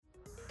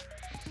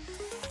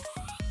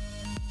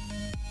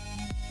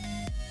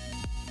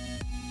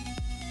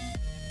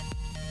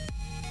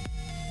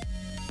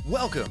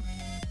Welcome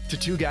to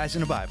Two Guys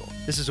in a Bible.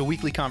 This is a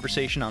weekly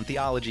conversation on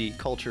theology,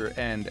 culture,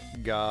 and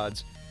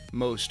God's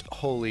most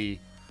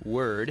holy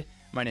word.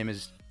 My name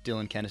is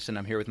Dylan Kennison.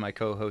 I'm here with my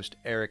co-host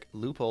Eric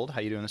Leupold.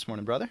 How you doing this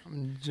morning, brother?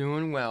 I'm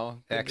doing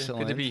well.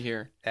 Excellent. Good to be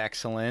here.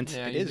 Excellent.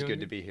 Yeah, it is good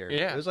to be here.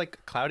 Yeah. It was like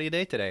a cloudy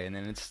day today, and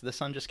then the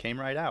sun just came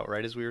right out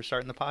right as we were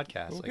starting the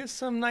podcast. We'll get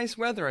some nice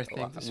weather, I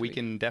think, this we week.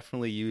 can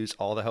definitely use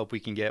all the help we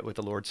can get with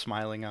the Lord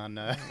smiling on...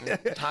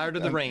 Tired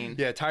of the rain.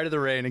 Yeah, tired of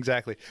the rain,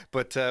 exactly.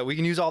 But we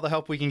can use all the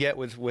help we can get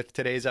with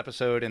today's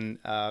episode and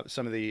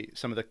some of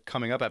the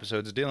coming up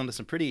episodes, dealing with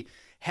some pretty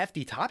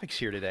hefty topics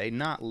here today,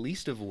 not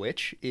least of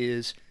which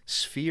is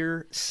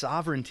sphere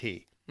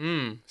sovereignty.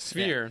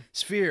 Sphere. Yeah.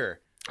 Sphere.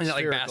 Is that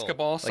like Spherical.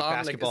 basketball? Like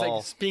basketball.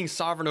 It's like being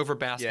sovereign over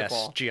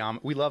basketball. Yes,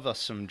 we love us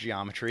some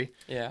geometry.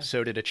 Yeah.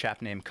 So did a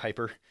chap named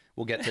Kuiper.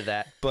 We'll get to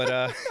that.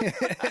 But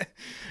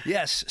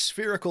yes,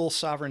 spherical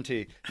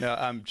sovereignty. No,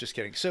 I'm just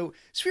kidding. So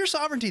sphere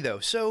sovereignty, though.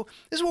 So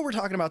this is what we're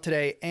talking about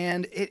today.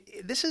 And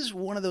this is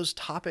one of those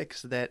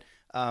topics that,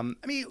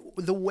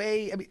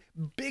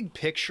 big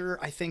picture,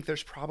 I think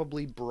there's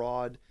probably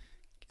broad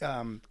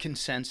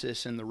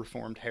consensus in the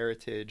Reformed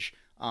heritage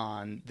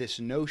on this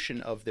notion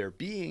of there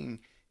being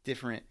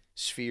different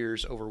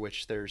spheres over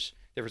which there's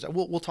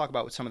we'll talk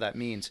about what some of that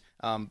means,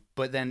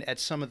 but then at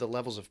some of the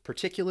levels of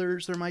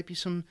particulars there might be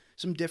some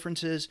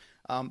differences,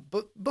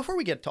 but before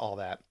we get to all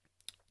that,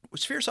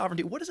 sphere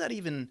sovereignty, what does that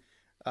even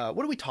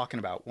what are we talking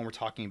about when we're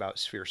talking about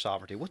sphere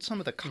sovereignty? What's some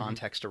of the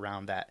context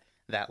around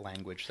that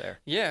language there?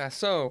 Yeah,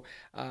 so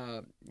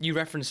you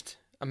referenced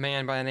a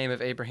man by the name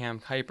of Abraham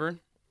Kuyper,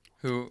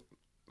 who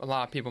a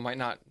lot of people might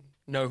not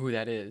know who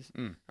that is.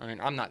 I mean,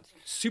 I'm not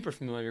super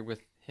familiar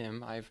with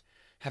him.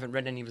 Haven't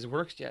read any of his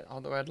works yet,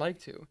 although I'd like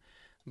to.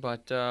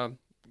 But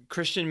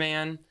Christian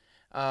man,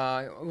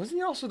 wasn't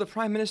he also the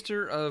Prime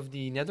Minister of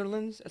the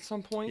Netherlands at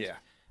some point?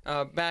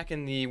 Yeah. Back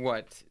in the,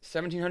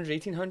 1700s,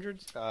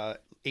 1800s?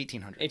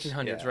 1800s.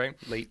 1800s, yeah.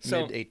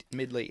 right?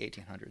 Mid-late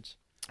 1800s.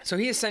 So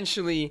he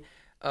essentially,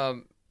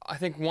 I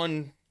think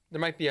there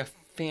might be a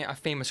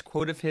famous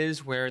quote of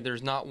his where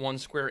there's not one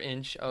square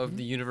inch of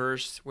the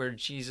universe where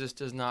Jesus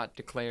does not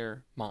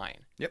declare mine.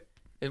 Yep.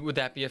 Would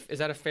that be is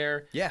that a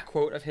fair Yeah.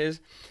 quote of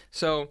his?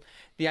 So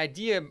the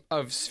idea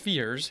of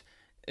spheres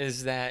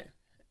is that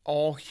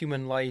all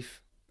human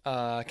life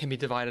can be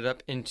divided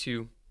up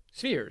into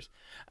spheres.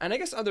 And I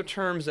guess other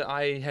terms that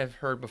I have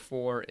heard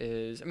before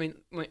is,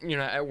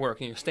 at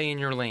work, stay in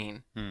your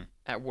lane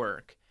at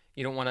work.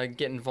 You don't want to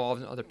get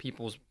involved in other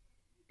people's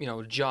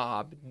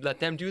job. Let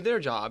them do their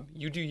job.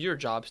 You do your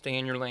job, stay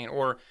in your lane.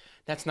 Or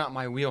that's not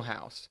my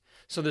wheelhouse.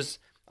 So there's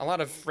a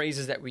lot of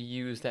phrases that we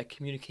use that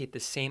communicate the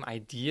same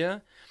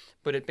idea,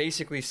 but it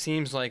basically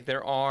seems like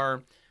there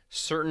are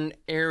certain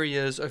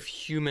areas of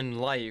human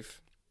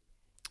life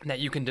that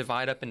you can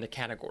divide up into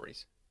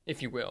categories,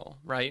 if you will,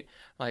 right?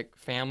 Like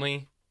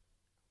family,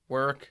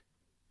 work,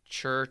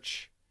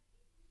 church,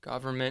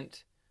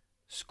 government,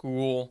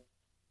 school,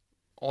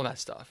 all that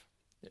stuff.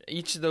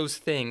 Each of those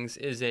things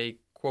is a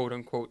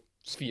quote-unquote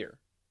sphere.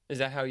 Is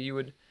that how you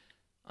would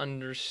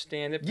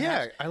understand it,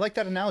 perhaps? Yeah, I like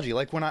that analogy.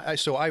 Like when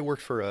I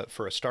worked for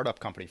a startup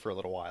company for a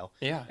little while.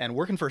 Yeah. And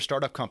working for a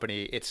startup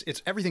company, it's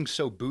everything's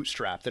so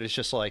bootstrapped that it's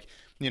just like,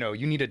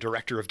 you need a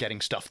director of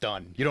getting stuff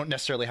done. You don't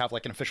necessarily have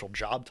like an official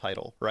job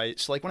title, right?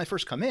 So like when I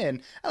first come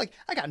in, I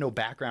got no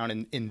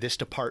background in this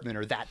department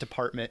or that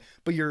department,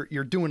 but you're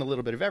doing a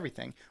little bit of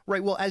everything,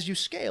 right? Well, as you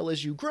scale,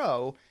 as you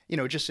grow,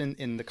 just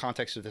in the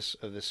context of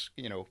this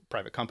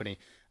private company,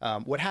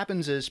 what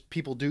happens is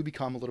people do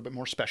become a little bit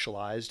more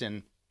specialized,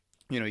 and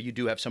you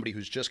do have somebody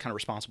who's just kind of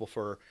responsible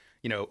for,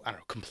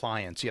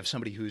 compliance. You have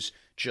somebody who's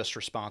just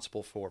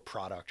responsible for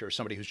product, or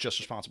somebody who's just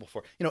responsible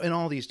for, in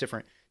all these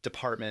different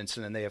departments,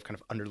 and then they have kind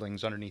of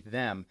underlings underneath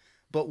them.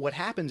 But what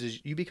happens is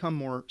you become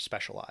more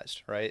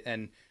specialized, right?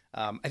 And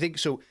I think,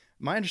 so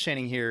my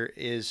understanding here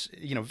is,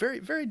 very,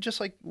 very just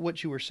like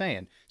what you were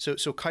saying. So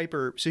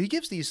Kuiper, he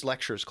gives these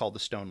lectures called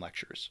the Stone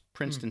Lectures,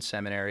 Princeton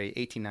Seminary,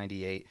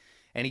 1898.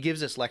 And he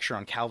gives this lecture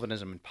on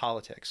Calvinism and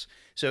politics.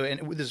 So,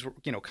 and this is,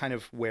 kind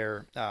of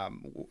where, a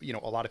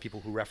lot of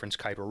people who reference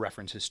Kuiper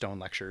reference his Stone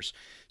Lectures.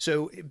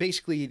 So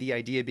basically the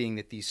idea being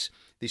that these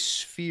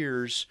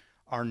spheres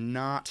are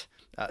not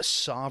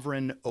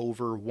sovereign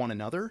over one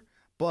another,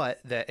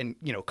 but that, and,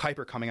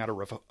 Kuiper coming out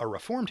of a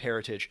Reformed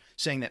heritage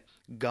saying that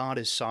God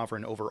is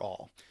sovereign over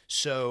all.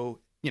 So,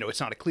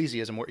 it's not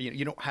ecclesiasm where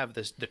you don't have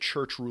the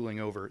church ruling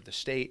over the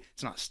state.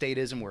 It's not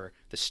statism where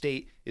the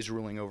state is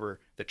ruling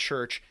over the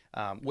church,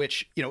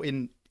 which,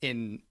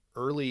 in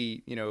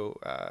early,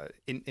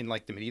 in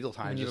like the medieval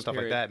times and stuff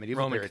period. like that,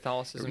 medieval Roman period.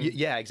 Catholicism.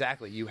 Yeah,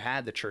 exactly. You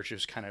had the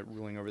churches kind of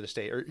ruling over the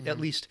state, or at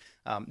least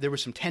there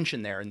was some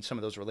tension there in some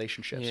of those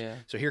relationships. Yeah.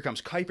 So here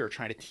comes Kuiper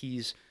trying to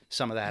tease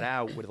some of that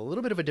out with a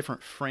little bit of a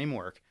different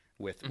framework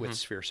with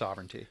sphere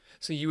sovereignty.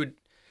 So you would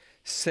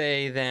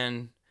say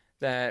then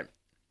that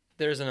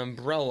there's an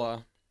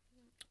umbrella,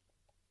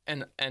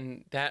 and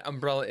that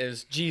umbrella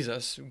is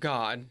Jesus,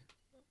 God,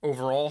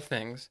 over all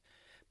things.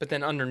 But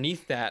then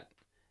underneath that,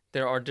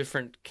 there are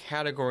different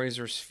categories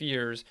or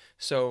spheres.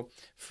 So,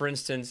 for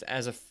instance,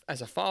 as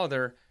a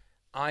father,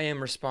 I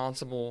am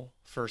responsible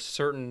for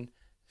certain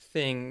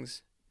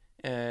things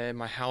in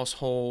my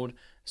household,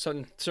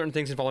 certain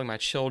things involving my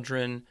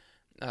children,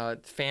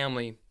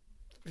 family,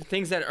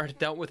 things that are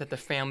dealt with at the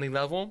family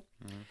level,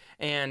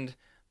 and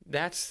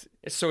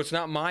so it's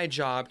not my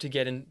job to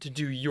get in to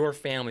do your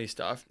family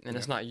stuff, and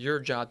it's not your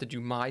job to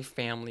do my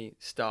family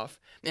stuff,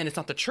 and it's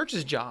not the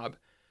church's job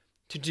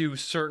to do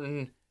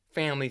certain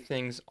family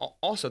things.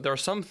 Also, there are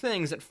some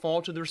things that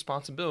fall to the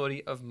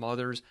responsibility of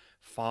mothers,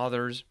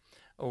 fathers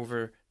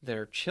over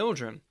their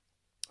children,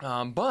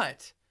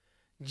 but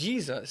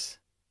Jesus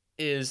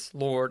is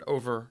Lord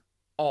over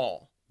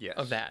all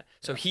of that.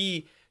 So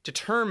he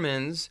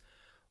determines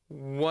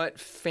what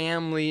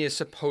family is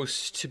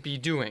supposed to be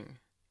doing.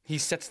 He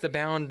sets the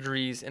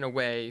boundaries in a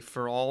way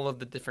for all of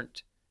the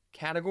different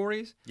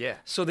categories. Yeah.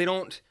 So they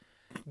don't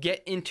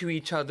get into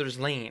each other's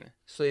lane.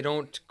 So they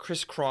don't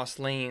crisscross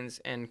lanes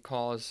and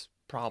cause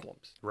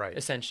problems. Right.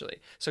 Essentially.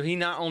 So he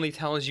not only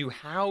tells you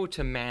how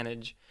to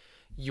manage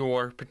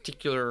your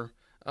particular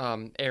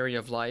area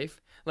of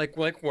life, like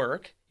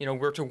work,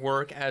 we're to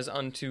work as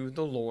unto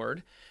the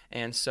Lord.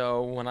 And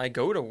so when I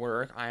go to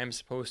work, I am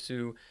supposed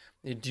to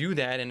do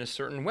that in a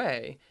certain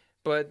way.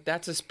 But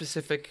that's a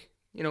specific,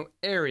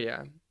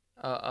 area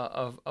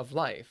of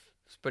life.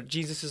 But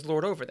Jesus is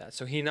Lord over that.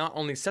 So he not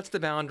only sets the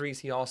boundaries,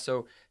 he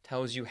also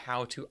tells you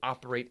how to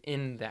operate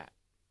in that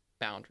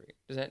boundary.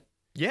 Does that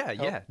help?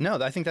 Yeah. No,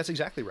 I think that's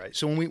exactly right.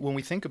 So when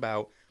we think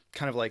about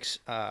kind of like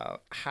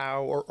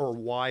how or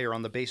why or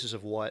on the basis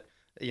of what,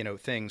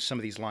 things, some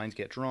of these lines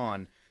get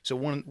drawn. So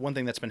one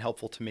thing that's been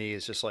helpful to me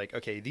is just like,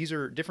 okay, these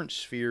are different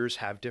spheres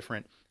have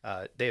different,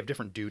 they have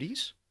different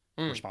duties,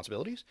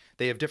 responsibilities.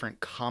 They have different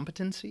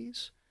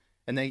competencies,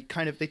 and they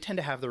tend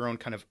to have their own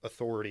kind of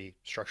authority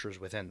structures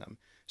within them.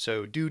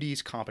 So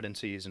duties,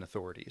 competencies, and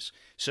authorities.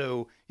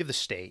 So you have the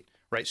state,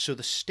 right? So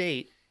the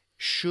state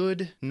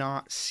should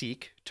not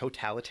seek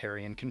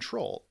totalitarian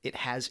control. It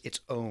has its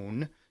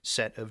own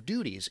set of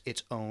duties,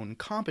 its own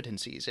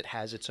competencies. It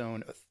has its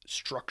own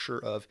structure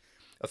of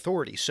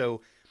authority.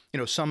 So,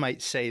 some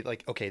might say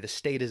like, okay, the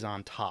state is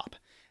on top,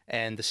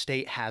 and the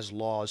state has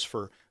laws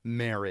for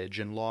marriage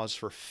and laws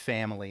for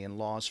family and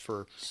laws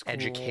for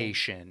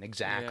education.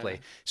 Exactly. Yeah.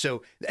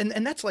 So,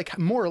 and that's like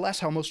more or less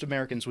how most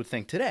Americans would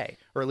think today,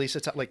 or at least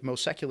it's like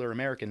most secular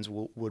Americans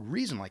would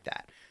reason like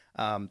that.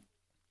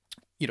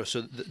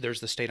 So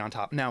there's the state on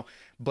top. Now,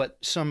 but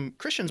some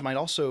Christians might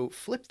also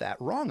flip that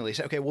wrongly.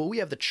 Say, okay, well, we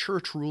have the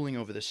church ruling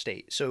over the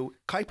state. So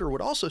Kuyper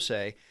would also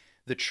say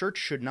the church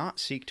should not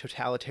seek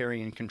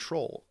totalitarian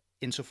control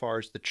insofar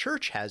as the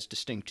church has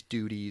distinct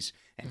duties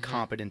and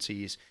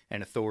competencies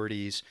and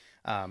authorities.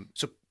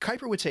 So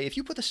Kuyper would say if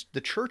you put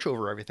the church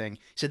over everything, he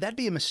said that'd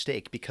be a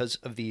mistake because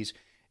of these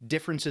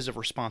differences of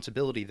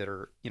responsibility that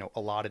are,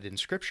 allotted in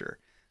Scripture.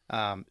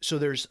 So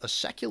there's a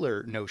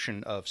secular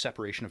notion of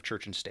separation of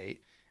church and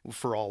state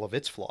for all of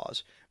its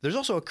flaws. There's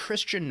also a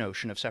Christian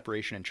notion of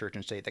separation in church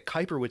and state that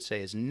Kuyper would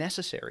say is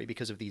necessary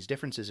because of these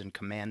differences in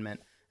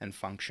commandment and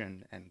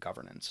function and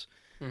governance.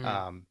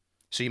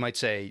 So you might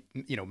say,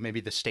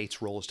 maybe the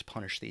state's role is to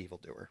punish the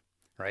evildoer,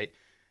 right?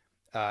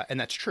 And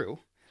that's true.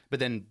 But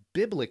then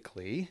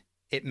biblically,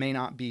 it may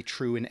not be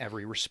true in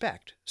every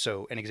respect.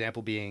 So an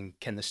example being,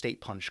 can the state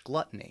punish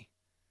gluttony?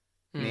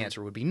 And the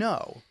answer would be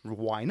no.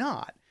 Why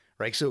not?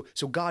 Right? So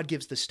God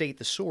gives the state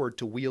the sword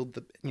to wield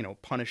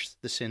punish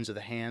the sins of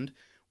the hand,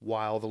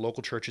 while the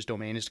local church's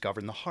domain is to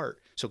govern the heart.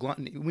 So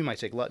gluttony, we might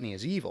say gluttony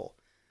is evil.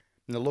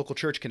 And the local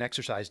church can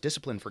exercise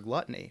discipline for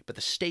gluttony, but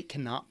the state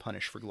cannot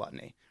punish for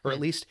gluttony. Or at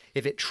least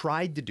if it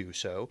tried to do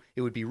so,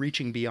 it would be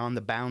reaching beyond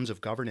the bounds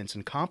of governance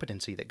and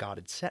competency that God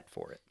had set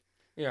for it.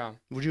 Yeah.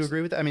 Would you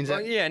agree with that? I mean,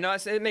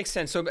 it makes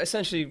sense. So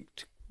essentially,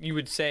 you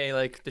would say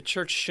like the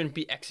church shouldn't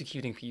be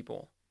executing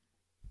people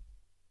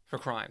for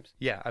crimes.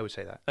 Yeah, I would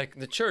say that. Like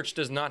the church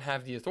does not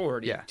have the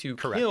authority to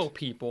kill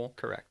people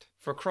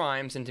for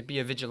crimes and to be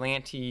a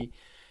vigilante,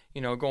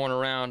 going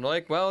around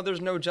like, well,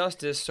 there's no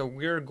justice, so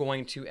we're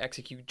going to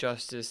execute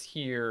justice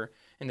here,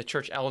 and the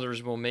church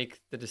elders will make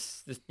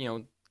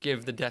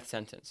give the death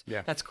sentence.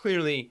 Yeah. That's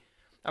clearly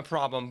a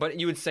problem. But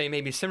you would say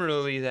maybe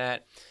similarly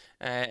that,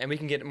 and we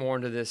can get more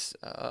into this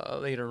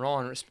later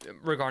on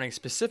regarding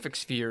specific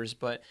spheres,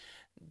 but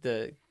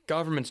the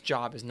government's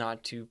job is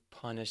not to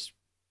punish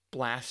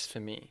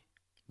blasphemy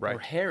or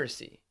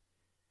heresy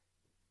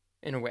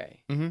in a way,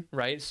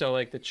 right? So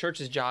like the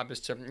church's job is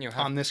to have,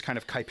 on this kind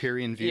of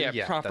Kuyperian view,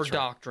 proper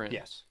doctrine.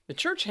 Yes, the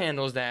church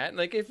handles that.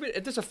 Like if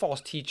there's a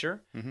false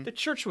teacher, the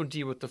church will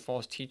deal with the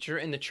false teacher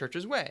in the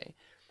church's way.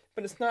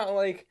 But it's not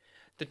like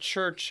the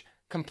church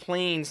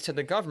complains to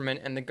the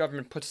government and the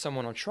government puts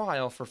someone on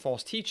trial for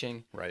false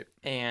teaching, right?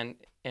 And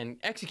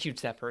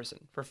executes that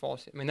person for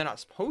false. I mean, they're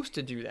not supposed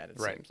to do that. It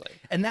seems like,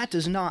 and that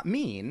does not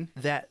mean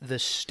that the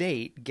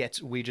state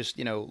gets. We just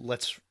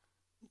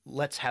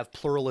let's have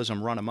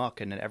pluralism run amok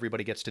and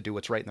everybody gets to do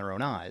what's right in their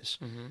own eyes.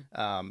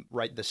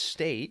 Right? The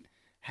state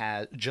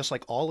has, just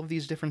like all of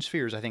these different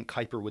spheres, I think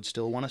Kuyper would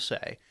still want to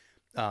say,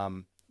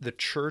 the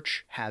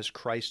church has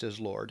Christ as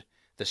Lord.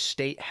 The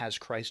state has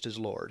Christ as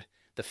Lord.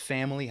 The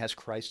family has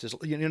Christ as,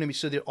 you know what I mean?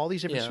 So all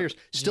these different Yeah. spheres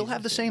still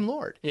have the same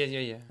Lord,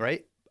 Yeah.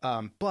 right?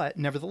 But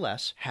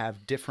nevertheless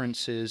have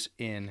differences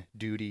in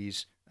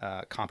duties,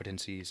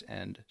 competencies,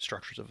 and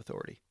structures of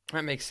authority.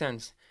 That makes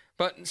sense.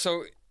 But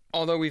so,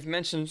 although we've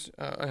mentioned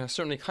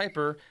certainly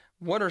Kuyper,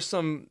 what are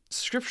some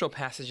scriptural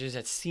passages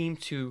that seem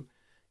to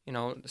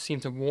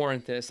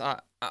warrant this?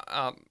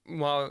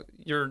 While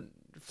you're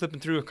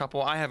flipping through a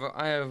couple, I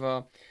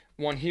have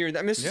one here.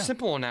 It's a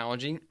simple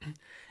analogy.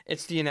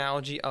 It's the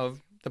analogy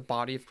of the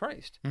body of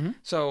Christ.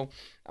 So,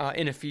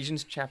 in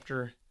Ephesians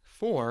chapter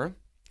 4,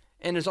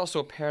 and there's also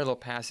a parallel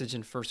passage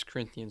in 1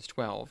 Corinthians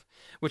 12,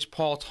 which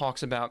Paul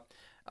talks about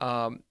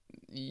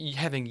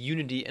having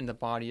unity in the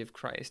body of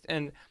Christ.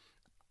 And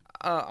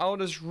I'll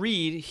just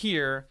read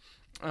here,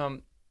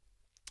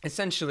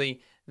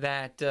 essentially,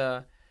 that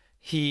so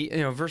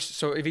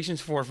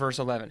Ephesians 4, verse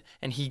 11,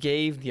 and he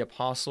gave the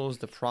apostles,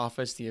 the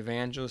prophets, the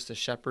evangelists, the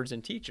shepherds,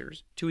 and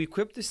teachers to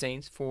equip the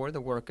saints for the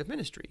work of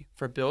ministry,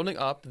 for building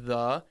up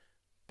the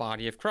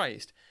body of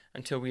Christ,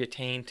 until we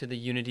attain to the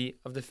unity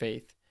of the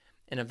faith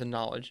and of the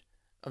knowledge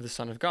of the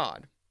Son of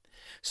God.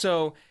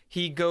 So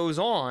he goes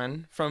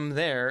on from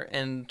there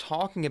and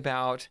talking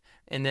about,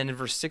 and then in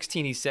verse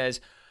 16 he says,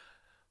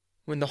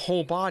 when the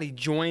whole body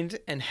joined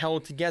and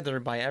held together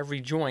by every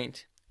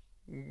joint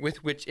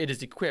with which it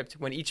is equipped,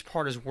 when each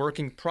part is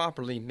working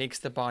properly, makes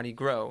the body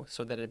grow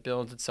so that it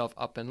builds itself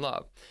up in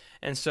love.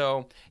 And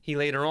so he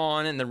later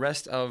on in the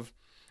rest of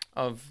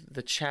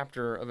the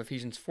chapter of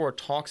Ephesians 4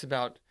 talks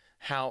about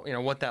how,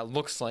 what that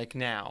looks like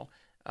now.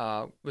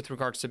 With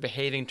regards to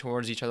behaving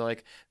towards each other,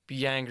 like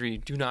be angry,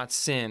 do not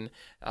sin,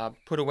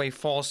 put away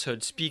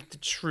falsehood, speak the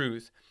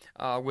truth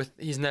with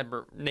his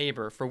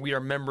neighbor, for we are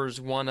members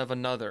one of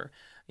another.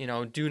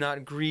 Do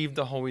not grieve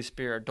the Holy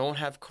Spirit. Don't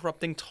have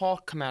corrupting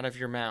talk come out of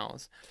your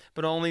mouths,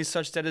 but only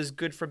such that is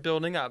good for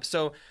building up.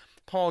 So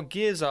Paul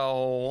gives a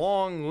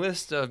long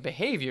list of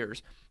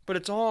behaviors, but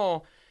it's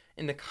all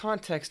in the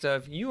context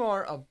of you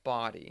are a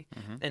body,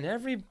 and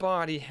every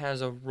body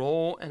has a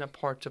role and a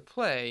part to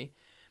play.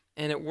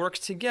 And it works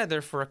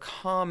together for a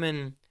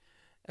common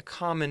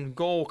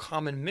goal,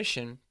 common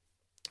mission.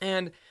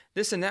 And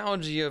this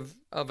analogy of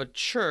a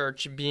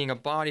church being a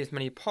body with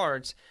many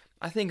parts,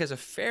 I think is a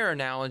fair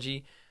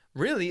analogy,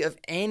 really, of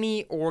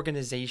any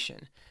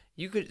organization.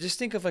 You could just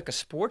think of like a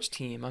sports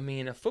team. I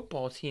mean, a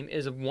football team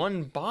is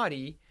one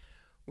body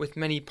with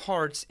many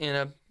parts in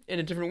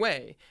a different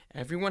way.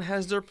 Everyone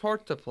has their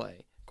part to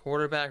play.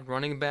 Quarterback,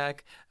 running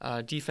back,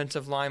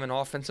 defensive lineman,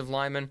 offensive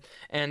lineman,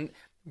 and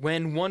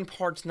when one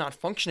part's not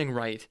functioning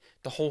right,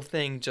 the whole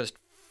thing just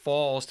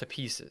falls to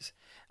pieces.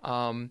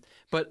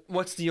 But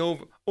what's the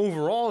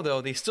overall,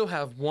 though? They still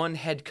have one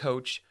head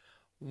coach,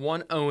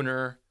 one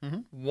owner,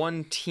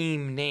 one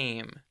team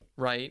name,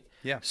 right?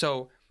 Yeah.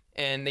 So,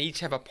 and they each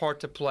have a part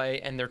to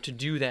play, and they're to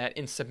do that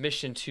in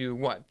submission to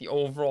what? The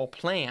overall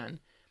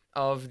plan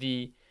of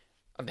the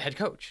head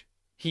coach.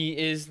 He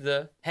is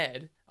the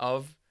head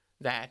of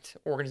that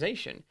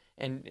organization,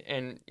 and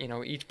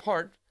each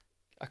part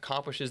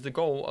accomplishes the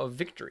goal of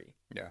victory.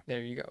 Yeah.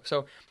 There you go.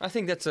 So I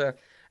think that's an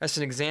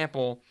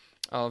example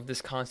of this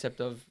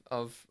concept of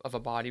a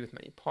body with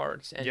many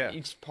parts, and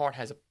each part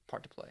has a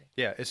part to play.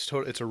 Yeah, it's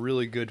a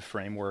really good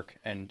framework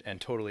and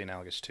totally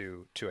analogous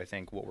to I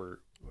think what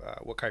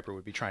Kuyper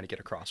would be trying to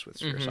get across with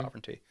sphere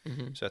sovereignty.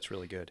 So that's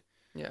really good.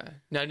 Yeah.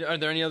 Now, are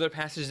there any other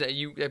passages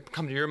that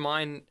come to your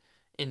mind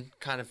in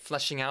kind of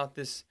fleshing out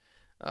this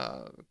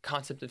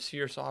concept of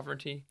sphere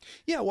sovereignty?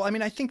 Yeah, well, I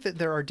mean, I think that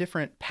there are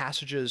different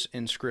passages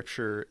in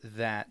Scripture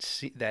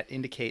that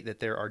indicate that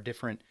there are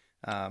different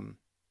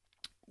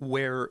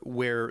where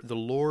the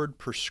Lord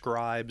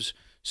prescribes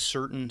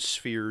certain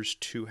spheres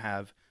to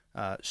have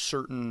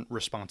certain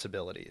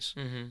responsibilities,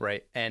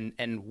 right?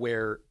 And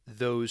where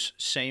those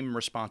same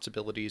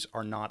responsibilities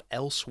are not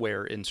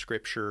elsewhere in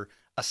Scripture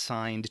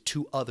assigned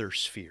to other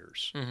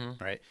spheres,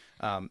 right?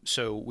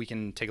 So we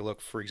can take a look,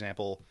 for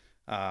example,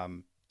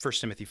 1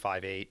 Timothy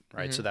 5:8,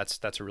 right? So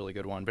that's a really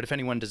good one. But if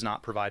anyone does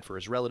not provide for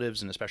his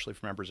relatives, and especially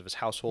for members of his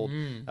household,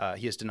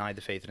 he has denied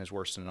the faith and is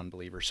worse than an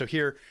unbeliever. So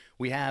here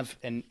we have,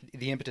 and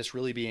the impetus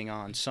really being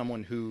on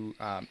someone who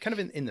kind of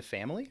in the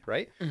family,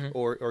 right?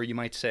 Or you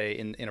might say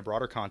in a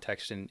broader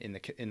context in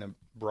the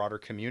broader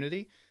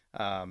community.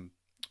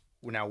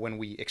 Now, when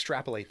we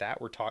extrapolate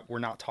that, we're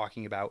not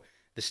talking about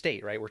the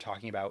state, right? We're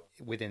talking about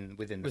within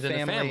the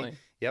family.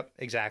 Yep,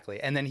 exactly.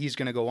 And then he's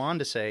going to go on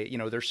to say,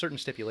 there's certain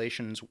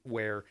stipulations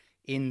where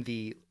in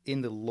the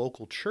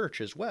local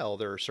church as well,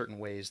 there are certain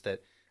ways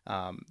that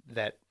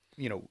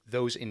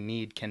those in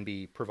need can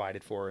be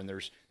provided for, and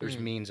there's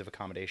means of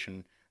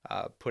accommodation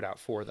put out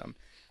for them.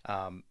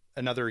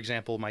 Another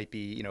example might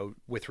be,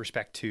 with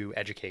respect to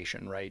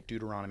education, right?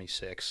 Deuteronomy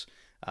 6.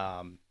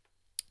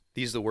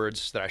 These are the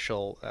words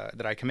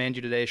that I command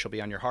you today shall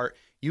be on your heart.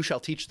 You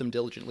shall teach them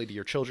diligently to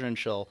your children,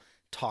 shall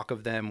talk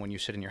of them when you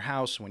sit in your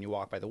house, when you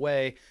walk by the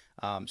way.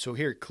 So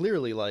here,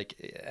 clearly,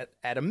 like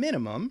at a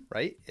minimum,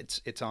 right?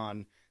 It's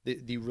on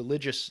the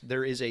religious.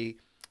 There is a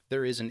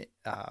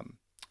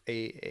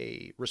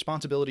a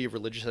responsibility of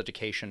religious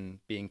education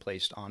being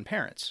placed on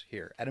parents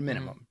here at a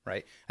minimum,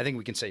 right? I think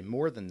we can say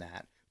more than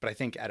that, but I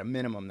think at a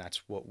minimum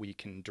that's what we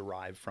can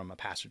derive from a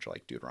passage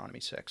like Deuteronomy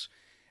 6.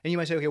 And you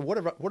might say, okay, what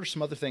are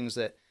some other things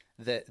that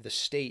the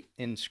state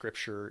in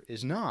Scripture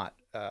is not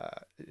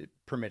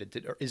permitted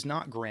to, or is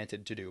not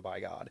granted to do by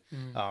God,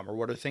 or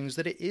what are things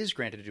that it is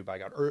granted to do by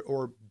God,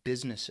 or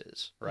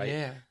businesses, right?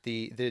 Yeah.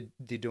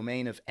 The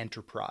domain of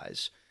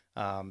enterprise,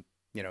 the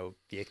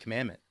Eighth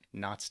Commandment,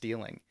 not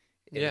stealing.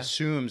 It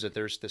assumes that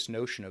there's this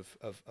notion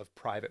of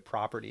private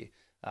property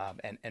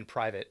and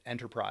private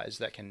enterprise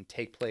that can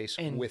take place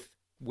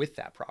with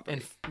that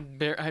property.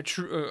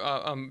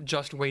 And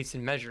just weights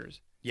and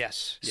measures.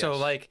 Yes. So,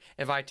 like,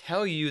 if I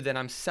tell you that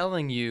I'm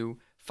selling you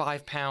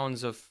 5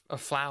 pounds of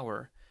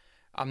flour,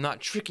 I'm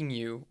not tricking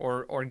you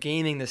or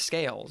gaming the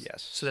scales.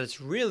 Yes. So that it's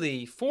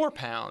really 4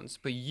 pounds,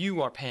 but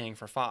you are paying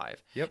for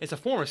 5. Yep. It's a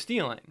form of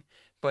stealing,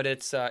 but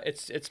it's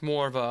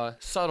more of a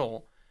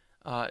subtle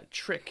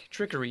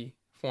trickery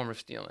form of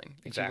stealing,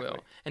 if you will.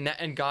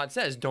 And God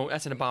says, don't.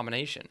 That's an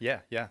abomination.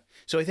 Yeah.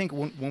 So I think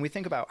when we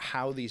think about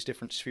how these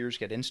different spheres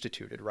get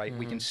instituted, right,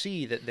 we can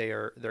see that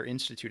they're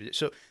instituted.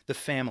 So the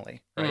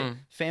family, right?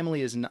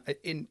 Family is not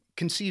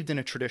conceived in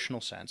a traditional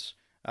sense.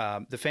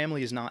 The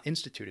family is not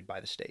instituted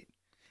by the state.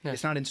 Yeah.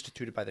 It's not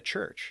instituted by the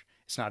church.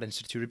 It's not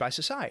instituted by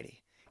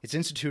society. It's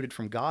instituted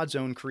from God's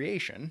own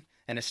creation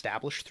and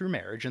established through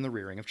marriage and the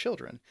rearing of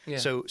children. Yeah.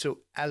 So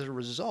as a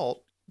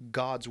result,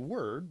 God's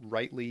word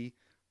rightly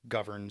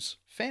governs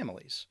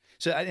families.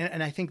 So,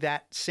 and I think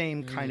that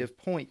same kind of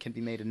point can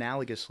be made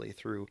analogously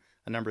through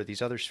a number of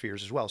these other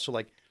spheres as well. So,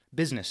 like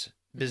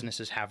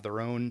businesses have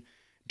their own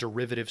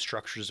derivative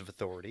structures of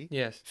authority.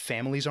 Yes.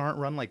 Families aren't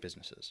run like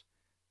businesses.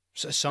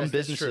 So some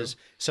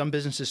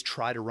businesses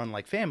try to run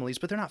like families,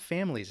 but they're not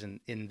families in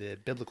the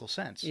biblical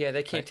sense. Yeah,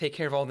 they can't take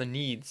care of all the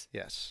needs.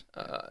 Yes.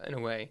 In a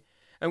way.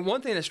 And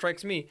one thing that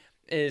strikes me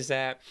is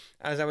that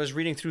as I was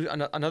reading through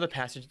another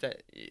passage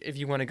that if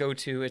you want to go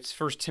to, it's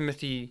 1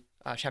 Timothy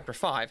chapter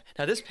 5.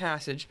 Now, this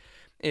passage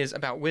is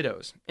about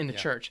widows in the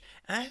church.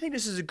 And I think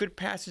this is a good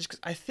passage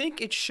because I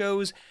think it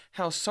shows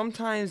how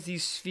sometimes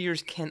these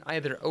spheres can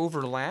either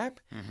overlap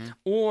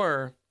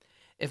or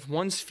if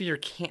one sphere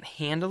can't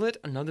handle it,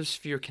 another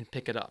sphere can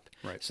pick it up.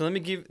 Right. So let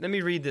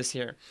me read this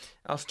here.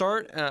 I'll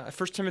start 1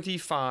 Timothy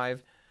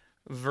 5,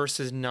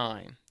 verses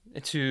 9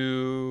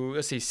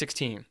 to,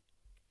 16.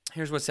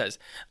 Here's what it says.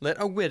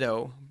 Let a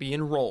widow be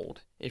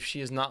enrolled if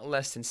she is not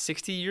less than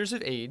 60 years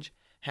of age,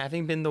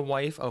 having been the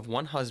wife of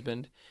one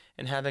husband,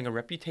 and having a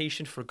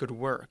reputation for good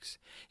works.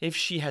 If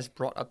she has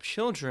brought up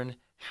children,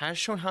 has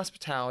shown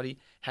hospitality,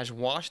 has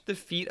washed the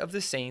feet of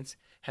the saints,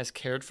 has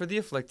cared for the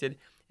afflicted,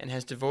 and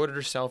has devoted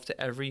herself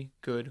to every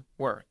good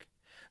work.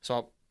 So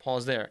I'll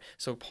pause there.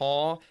 So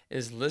Paul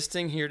is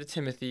listing here to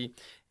Timothy,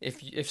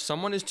 if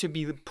someone is to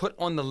be put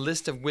on the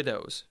list of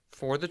widows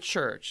for the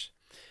church,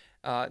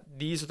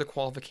 these are the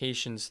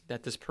qualifications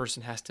that this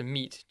person has to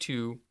meet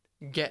to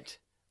get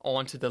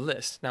onto the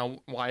list. Now,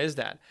 why is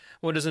that?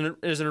 Well, there's an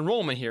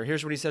enrollment here.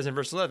 Here's what he says in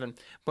verse 11.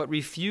 But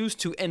refuse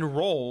to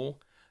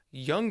enroll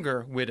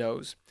younger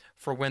widows,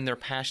 for when their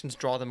passions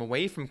draw them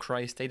away from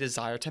Christ, they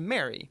desire to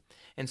marry,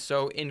 and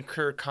so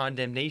incur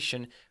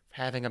condemnation for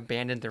having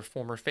abandoned their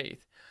former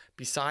faith.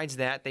 Besides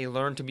that, they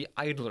learn to be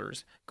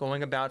idlers,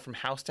 going about from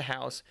house to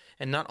house,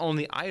 and not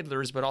only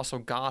idlers, but also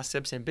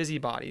gossips and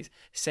busybodies,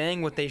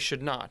 saying what they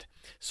should not.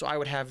 So I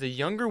would have the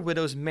younger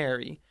widows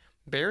marry,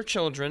 bear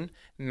children,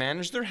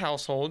 manage their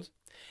households,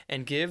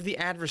 and give the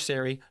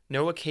adversary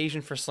no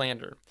occasion for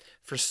slander.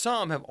 For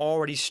some have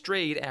already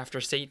strayed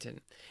after Satan.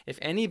 If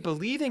any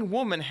believing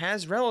woman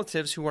has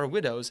relatives who are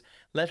widows,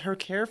 let her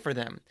care for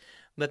them.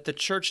 Let the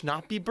church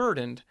not be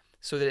burdened,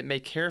 so that it may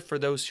care for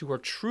those who are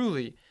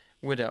truly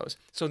widows.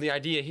 So the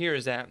idea here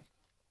is that,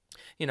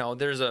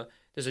 there's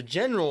a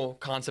general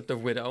concept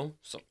of widow,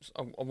 so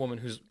a woman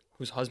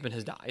whose husband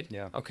has died.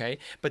 Yeah. Okay.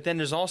 But then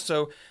there's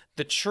also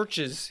the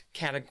church's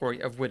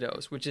category of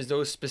widows, which is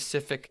those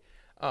specific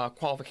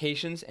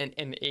qualifications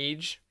and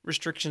age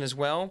restriction as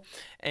well.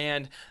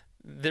 And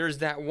there's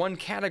that one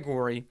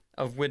category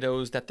of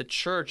widows that the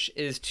church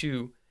is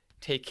to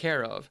take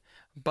care of.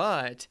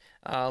 But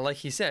like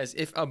he says,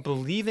 if a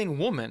believing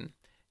woman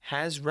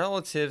has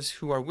relatives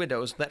who are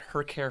widows, let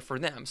her care for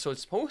them. So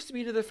it's supposed to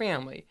be to the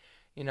family.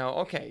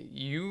 Okay,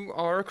 you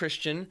are a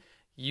Christian,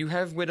 you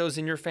have widows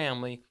in your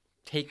family,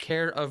 take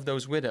care of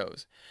those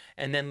widows.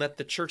 And then let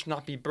the church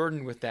not be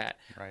burdened with that,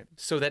 right,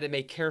 so that it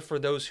may care for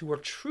those who are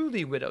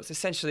truly widows.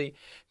 Essentially,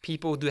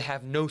 people who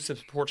have no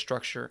support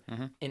structure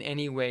in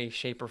any way,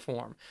 shape, or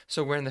form.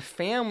 So when the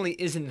family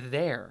isn't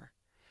there,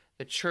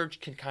 the church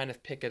can kind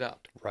of pick it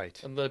up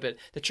right a little bit.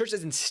 The church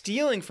isn't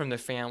stealing from the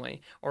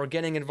family or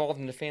getting involved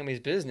in the family's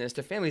business.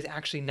 The family's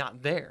actually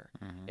not there.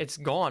 It's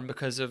gone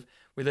because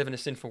we live in a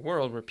sinful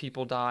world where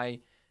people die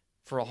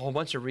for a whole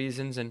bunch of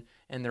reasons, and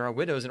there are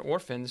widows and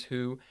orphans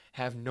who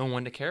have no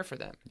one to care for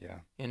them.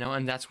 Yeah.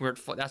 And that's where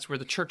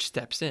the church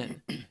steps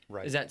in.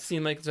 Right. Does that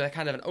seem like is that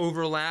kind of an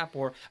overlap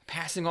or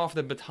passing off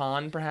the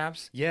baton,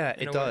 perhaps? Yeah,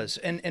 it does.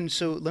 And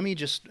so let me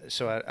just,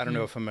 I don't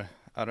know if I'm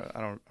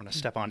want to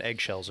step on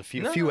eggshells. A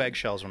few No.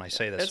 eggshells when I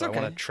say this, It's so I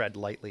want okay. to tread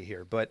lightly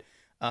here. But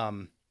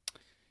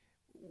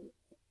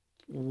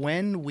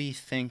when we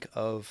think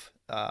of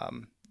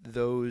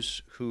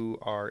those who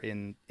are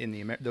in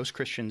those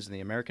Christians in the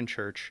American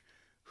church,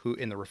 who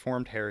in the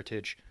Reformed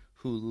heritage,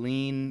 who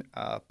lean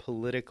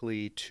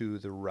politically to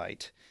the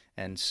right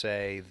and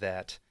say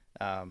that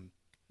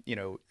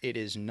it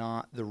is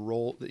not the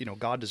role.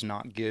 God does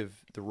not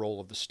give the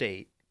role of the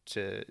state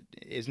to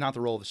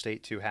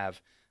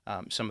have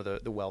some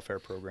of the welfare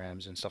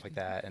programs and stuff like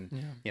that, and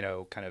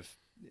kind of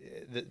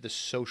the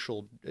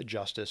social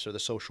justice or the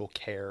social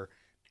care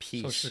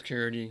piece,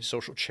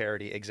 social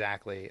charity,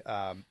 exactly.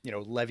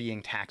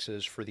 Levying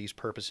taxes for these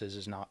purposes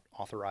is not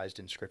authorized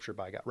in Scripture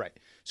by God, right?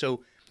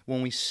 So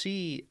when we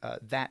see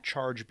that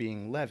charge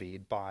being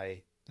levied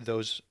by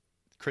those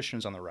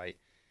Christians on the right,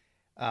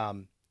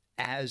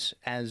 as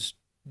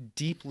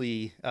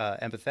deeply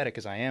empathetic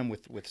as I am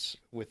with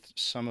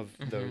some of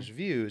those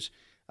views,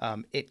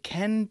 it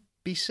can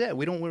be said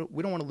we don't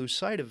want to lose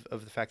sight of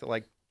the fact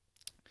that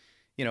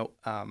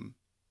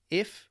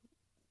if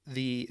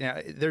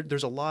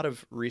there's a lot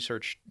of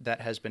research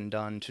that has been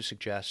done to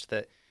suggest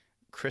that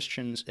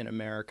Christians in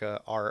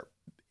America are,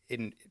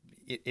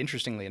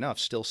 interestingly enough,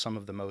 still some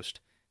of the most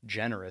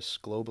generous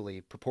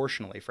globally,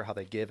 proportionally, for how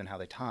they give and how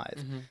they tithe.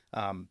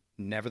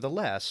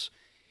 Nevertheless,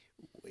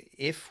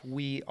 if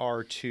we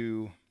are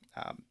to,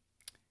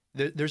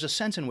 there's a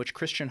sense in which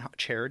Christian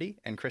charity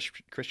and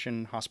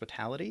Christian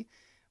hospitality,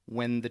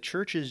 when the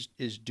church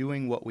is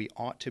doing what we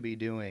ought to be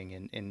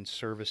doing in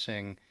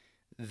servicing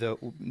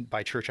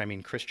by church I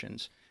mean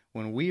Christians,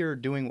 when we are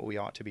doing what we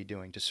ought to be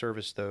doing to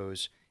service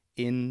those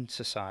in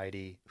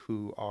society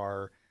who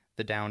are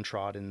the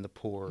downtrodden, the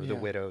poor, the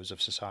widows of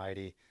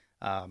society,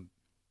 how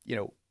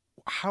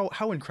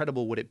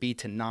incredible would it be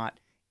to not,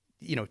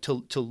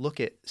 to look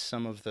at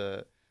some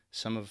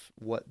of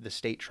what the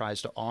state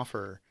tries to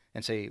offer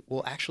and say,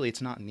 well, actually,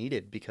 it's not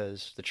needed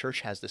because the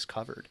church has this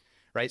covered,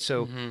 right?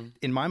 So,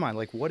 in my mind,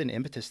 what an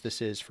impetus this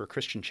is for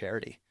Christian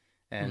charity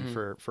and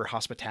for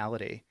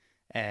hospitality.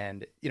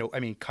 And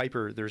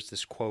Kuyper, there's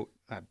this quote,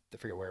 I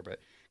forget where, but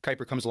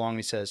Kuyper comes along and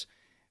he says,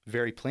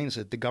 very plainly,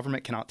 says, the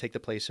government cannot take the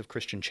place of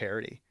Christian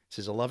charity. He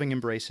says, a loving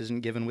embrace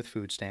isn't given with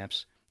food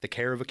stamps. The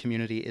care of a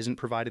community isn't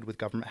provided with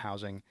government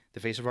housing. The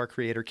face of our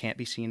Creator can't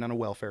be seen on a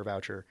welfare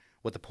voucher.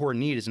 What the poor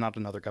need is not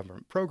another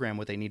government program.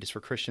 What they need is for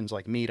Christians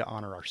like me to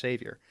honor our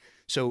Savior.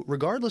 So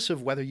regardless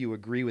of whether you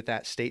agree with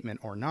that statement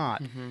or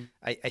not,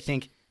 I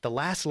think the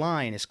last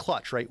line is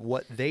clutch, right?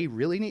 What they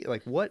really need,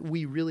 what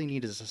we really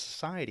need as a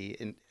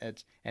society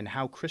and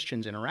how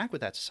Christians interact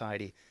with that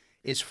society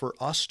is for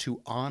us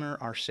to honor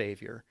our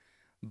Savior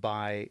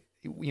by,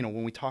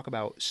 when we talk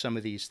about some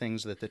of these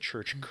things that the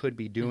church could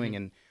be doing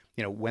and,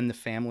 when the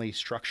family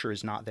structure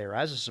is not there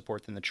as a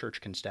support, then the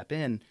church can step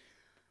in.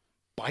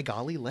 By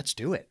golly, let's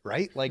do it,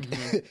 right?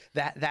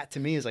 That to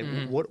me is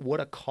what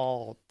a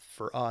call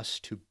for us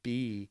to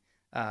be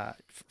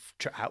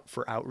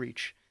for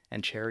outreach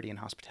and charity and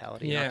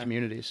hospitality in our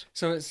communities.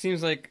 So it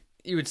seems like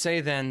you would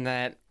say then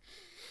that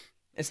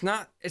it's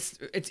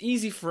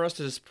easy for us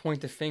to just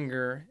point the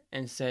finger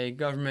and say,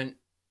 government,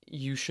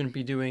 you shouldn't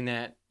be doing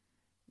that.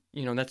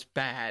 That's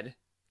bad.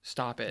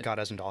 Stop it. God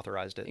hasn't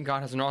authorized it.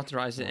 God hasn't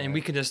authorized it. Right. And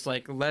we could just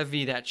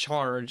levy that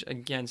charge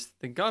against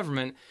the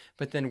government,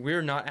 but then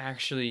we're not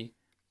actually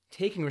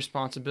taking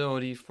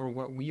responsibility for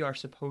what we are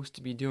supposed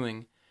to be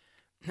doing.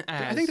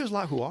 I think there's a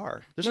lot who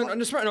are.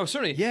 No,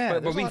 certainly.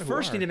 Yeah, but we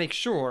first need to make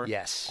sure,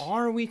 yes,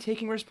 are we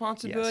taking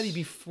responsibility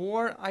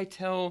before I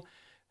tell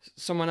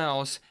someone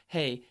else,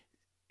 hey,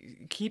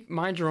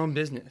 mind your own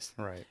business.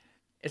 Right.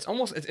 It's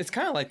almost, it's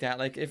kind of like that.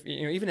 Like if,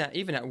 even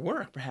at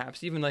work,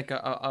 perhaps, even like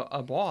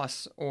a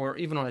boss or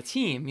even on a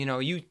team,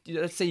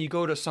 let's say you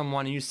go to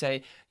someone and you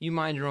say, you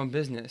mind your own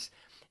business.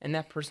 And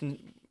that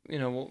person,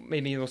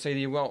 maybe will say to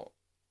you, well,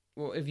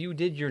 if you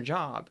did your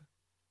job,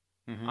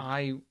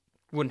 I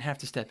wouldn't have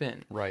to step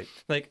in. Right.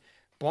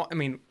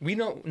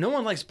 No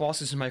one likes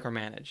bosses who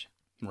micromanage.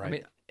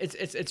 Right.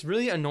 It's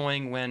really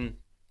annoying when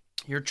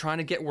you're trying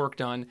to get work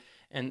done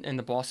and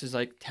the boss is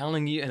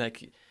telling you, and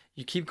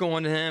you keep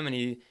going to him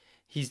and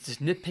he's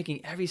just nitpicking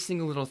every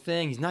single little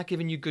thing. He's not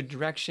giving you good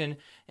direction,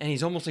 and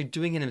he's almost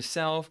doing it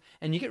himself.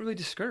 And you get really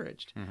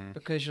discouraged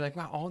because you're like,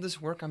 wow, all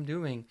this work I'm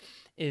doing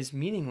is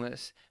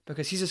meaningless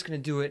because he's just going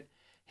to do it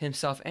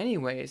himself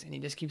anyways. And he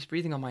just keeps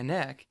breathing on my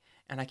neck,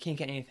 and I can't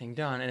get anything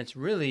done. And it's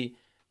really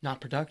not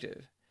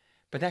productive.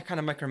 But that kind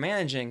of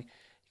micromanaging, you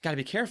got to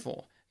be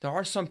careful. There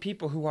are some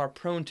people who are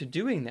prone to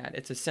doing that.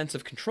 It's a sense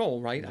of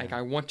control, right? Yeah.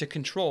 I want to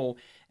control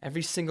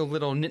every single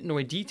little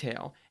nitnoid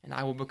detail, and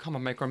I will become a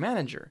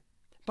micromanager.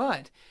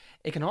 But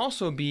it can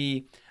also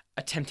be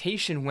a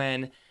temptation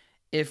when,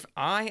 if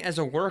I as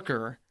a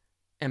worker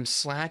am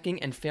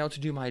slacking and fail to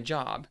do my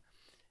job,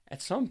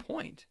 at some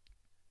point,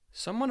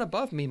 someone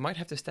above me might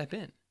have to step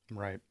in.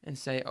 Right. And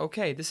say,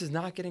 okay, this is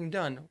not getting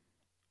done.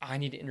 I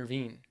need to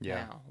intervene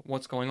now.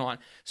 What's going on?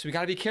 So we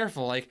got to be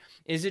careful.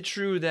 Is it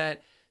true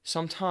that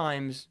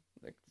sometimes,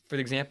 for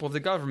the example of the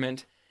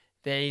government,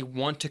 they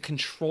want to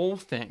control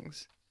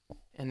things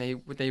and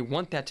they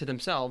want that to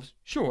themselves,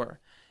 sure.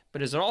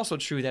 But is it also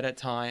true that at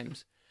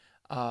times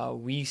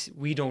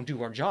we don't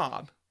do our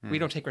job, we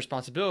don't take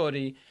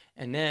responsibility,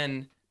 and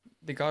then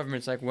the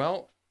government's like,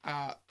 well,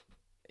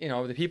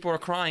 the people are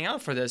crying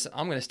out for this.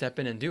 I'm going to step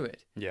in and do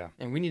it. Yeah.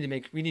 And we need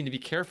to be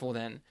careful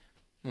then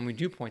when we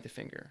do point the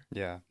finger.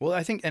 Yeah. Well,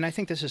 I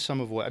think this is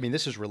some of what, I mean,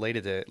 this is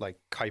related to like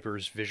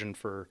Kuyper's vision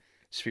for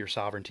sphere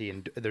sovereignty,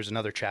 and there's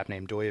another chap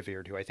named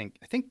Dooyeweerd who I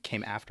think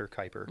came after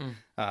Kuyper,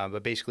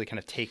 but basically kind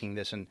of taking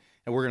this and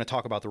we're going to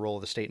talk about the role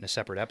of the state in a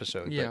separate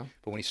episode. Yeah.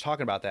 But when he's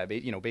talking about that,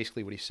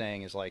 basically what he's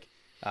saying is like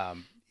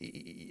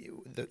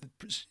the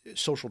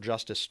social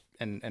justice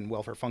and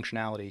welfare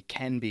functionality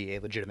can be a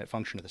legitimate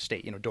function of the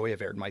state.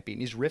 Dooyeweerd might be,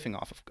 and he's riffing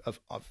off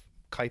of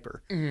Kuyper.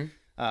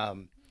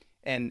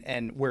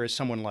 And whereas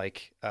someone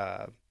like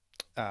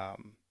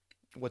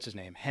what's his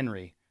name,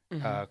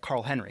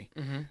 Carl Henry,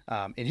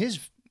 in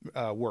his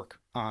work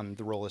on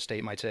the role of the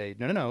state might say,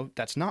 no,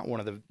 that's not one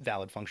of the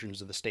valid functions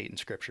of the state in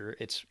Scripture.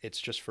 It's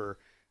just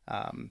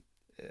the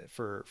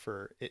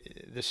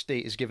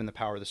state is given the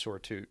power of the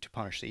sword to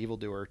punish the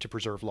evildoer, to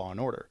preserve law and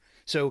order.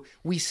 So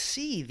we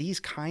see these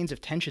kinds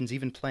of tensions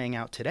even playing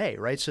out today,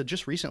 right? So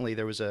just recently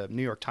there was a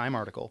New York Times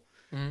article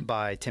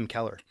by Tim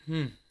Keller,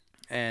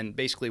 and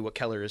basically what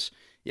Keller is.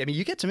 I mean,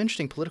 you get some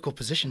interesting political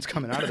positions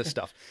coming out of this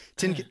stuff.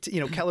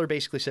 Keller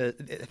basically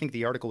said, I think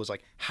the article was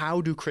like, how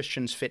do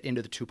Christians fit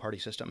into the two-party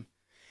system?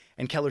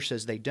 And Keller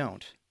says they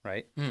don't,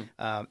 right?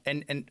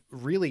 And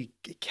really,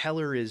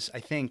 Keller is, I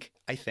think,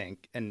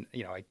 and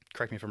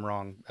correct me if I'm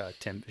wrong,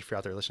 Tim, if you're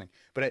out there listening,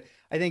 but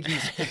I think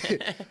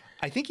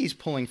he's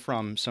pulling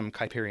from some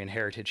Kuyperian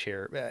heritage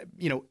here.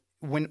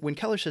 When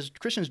Keller says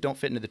Christians don't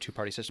fit into the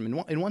two-party system,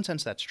 in one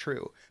sense that's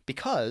true,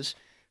 because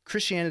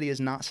Christianity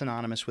is not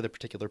synonymous with a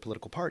particular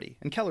political party,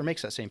 and Keller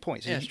makes that same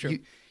point. So yeah, it's true.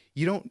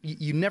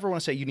 You never want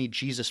to say you need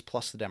Jesus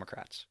plus the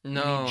Democrats.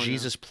 No, you need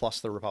Jesus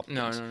plus the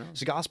Republicans. No. So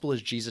the gospel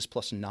is Jesus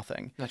plus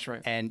nothing. That's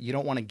right. And you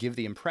don't want to give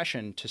the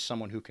impression to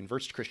someone who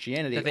converts to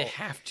Christianity that they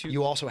have to.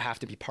 You also have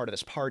to be part of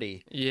this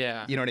party.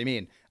 Yeah. You know what I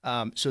mean?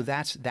 So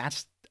that's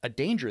a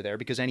danger there,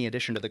 because any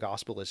addition to the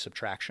gospel is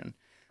subtraction.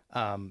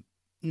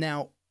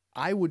 Now,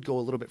 I would go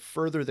a little bit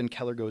further than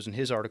Keller goes in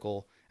his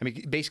article. I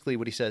mean, basically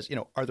what he says,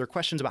 are there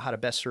questions about how to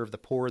best serve the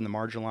poor and the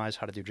marginalized,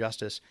 how to do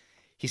justice?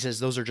 He says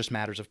those are just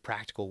matters of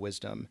practical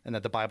wisdom, and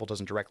that the Bible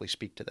doesn't directly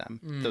speak to them,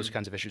 those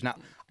kinds of issues. Now,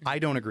 I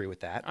don't agree with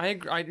that.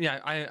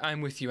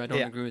 I'm with you. I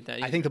don't agree with that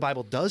either. I think the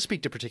Bible does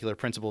speak to particular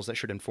principles that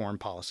should inform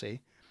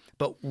policy.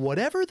 But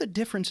whatever the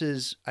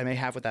differences I may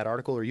have with that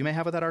article, or you may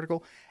have with that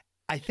article,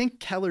 I think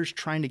Keller's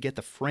trying to get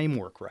the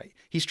framework right.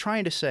 He's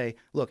trying to say,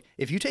 look,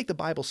 if you take the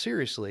Bible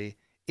seriously,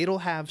 it'll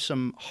have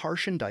some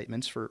harsh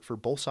indictments for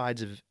both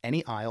sides of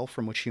any aisle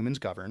from which humans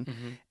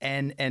govern,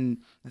 and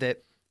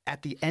that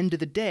at the end of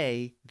the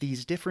day,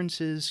 these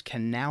differences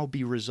can now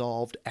be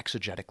resolved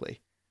exegetically,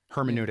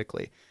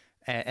 hermeneutically,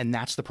 and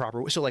that's the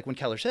proper way. So like when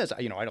Keller says,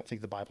 I don't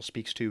think the Bible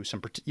speaks to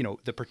some,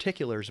 the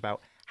particulars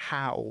about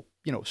how,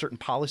 certain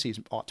policies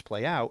ought to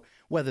play out,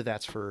 whether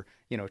that's for,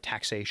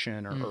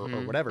 taxation or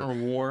whatever.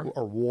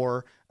 Or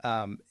war.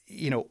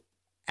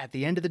 At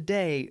the end of the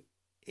day,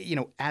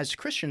 as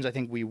Christians, I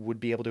think we would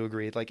be able to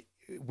agree, like,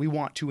 we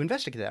want to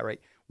investigate that, right?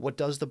 What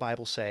does the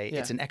Bible say? Yeah.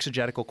 It's an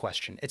exegetical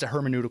question. It's a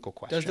hermeneutical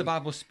question. Does the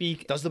Bible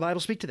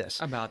speak to this?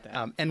 About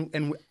that?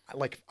 And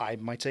like, I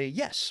might say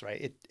yes,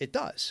 right? It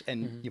does.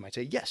 And you might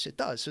say, yes, it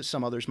does. So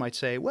some others might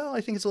say, well,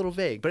 I think it's a little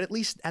vague. But at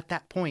least at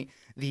that point,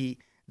 the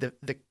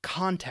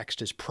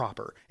context is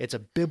proper. It's a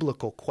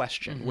biblical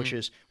question, which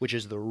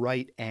is the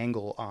right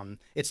angle on,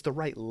 it's the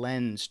right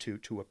lens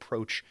to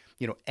approach,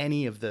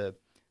 any of the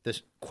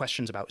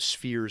questions about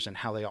spheres and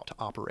how they ought to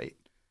operate.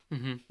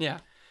 Yeah,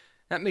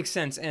 that makes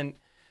sense. And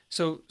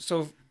so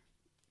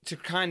to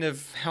kind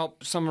of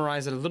help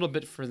summarize it a little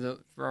bit for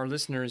our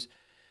listeners,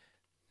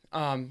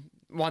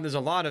 while there's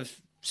a lot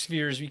of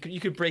spheres, you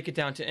could break it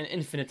down to an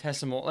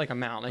infinitesimal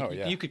amount.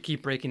 You could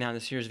keep breaking down the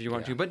spheres if you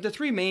want to. But the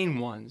three main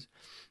ones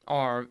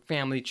are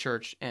family,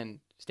 church, and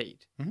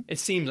state. It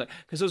seems like,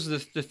 because those are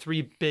the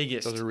three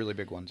biggest. Those are really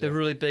big ones. The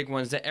really big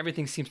ones that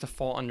everything seems to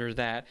fall under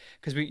that.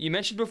 Because you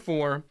mentioned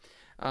before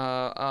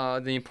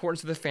the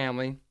importance of the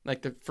family,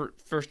 like the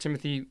 1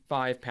 Timothy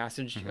 5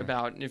 passage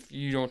about if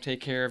you don't take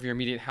care of your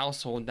immediate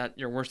household, that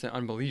you're worse than an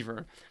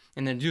unbeliever.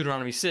 And then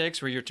Deuteronomy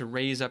 6, where you're to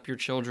raise up your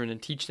children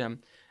and teach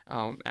them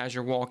as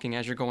you're walking,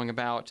 as you're going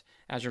about,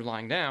 as you're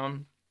lying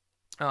down.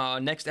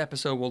 Next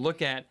episode, we'll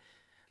look at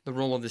the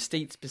role of the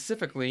state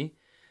specifically.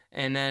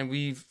 And then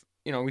we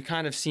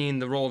kind of seen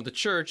the role of the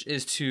church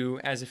is to,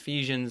 as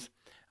Ephesians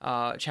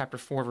chapter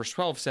 4, verse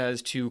 12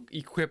 says, to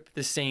equip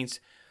the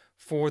saints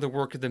for the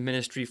work of the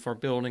ministry, for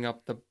building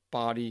up the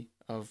body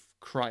of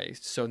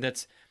Christ. So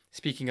that's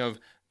speaking of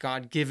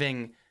God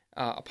giving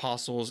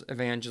apostles,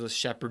 evangelists,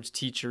 shepherds,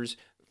 teachers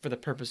for the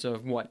purpose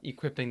of what?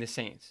 Equipping the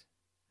saints.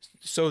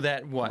 So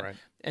that what? Right.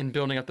 And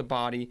building up the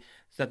body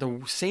so that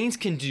the saints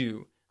can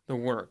do the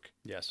work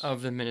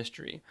of the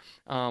ministry.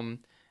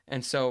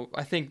 And so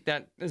I think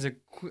that is a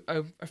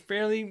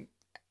fairly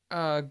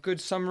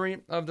good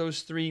summary of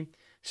those three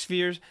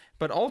spheres.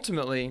 But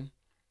ultimately,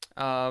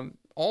 all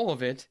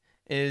of it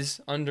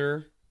is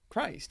under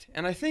Christ.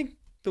 And I think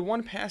the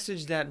one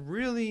passage that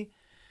really,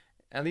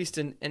 at least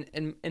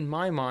in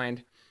my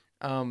mind,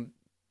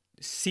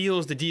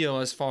 seals the deal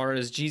as far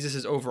as Jesus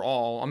is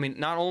overall. I mean,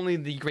 not only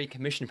the Great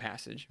Commission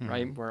passage,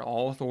 right, where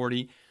all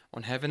authority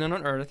on heaven and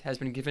on earth has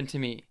been given to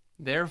me.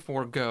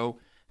 Therefore, go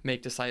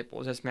make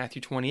disciples. That's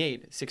Matthew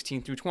 28,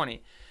 16 through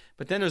 20.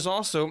 But then there's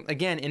also,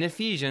 again, in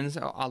Ephesians,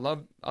 I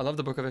love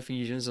the book of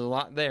Ephesians. There's a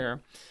lot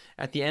there.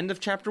 At the end of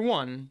chapter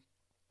 1,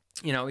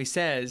 he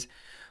says,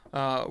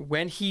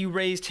 when he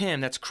raised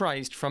him, that's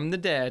Christ, from the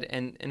dead,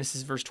 and this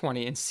is verse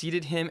 20, and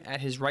seated him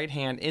at his right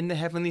hand in the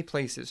heavenly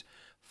places,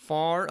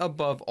 far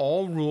above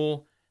all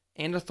rule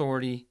and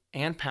authority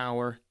and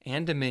power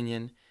and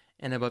dominion,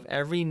 and above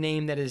every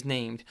name that is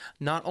named,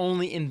 not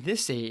only in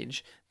this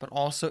age, but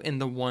also in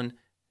the one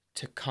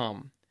to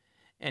come.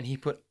 And he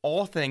put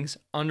all things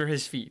under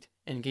his feet,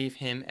 and gave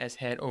him as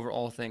head over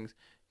all things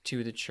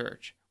to the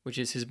church, which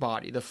is his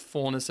body, the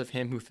fullness of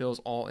him who fills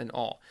all in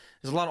all.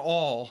 There's a lot of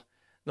all.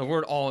 The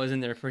word all is in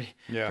there pretty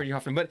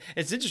often. But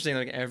it's interesting,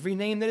 like every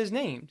name that is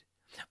named,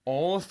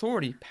 all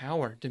authority,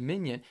 power,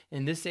 dominion,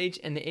 in this age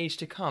and the age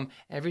to come,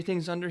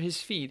 everything's under his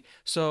feet.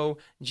 So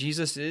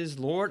Jesus is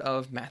Lord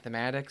of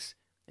mathematics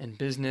and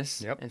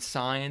business and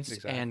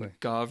science and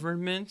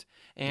government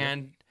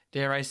and,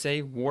 dare I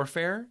say,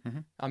 warfare.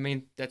 I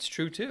mean, that's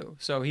true too.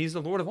 So he's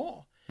the Lord of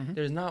all.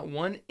 There's not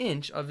 1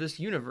 inch of this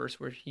universe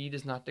where he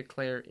does not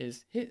declare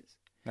is his.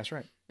 That's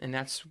right. And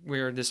that's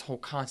where this whole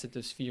concept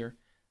of sphere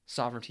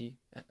sovereignty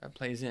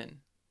plays in.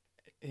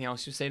 Anything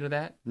else you say to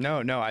that?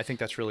 No, I think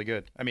that's really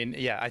good. I mean,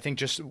 I think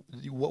just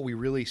what we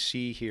really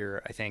see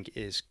here, I think,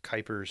 is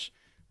Kuyper's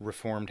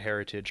Reformed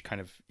heritage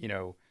kind of,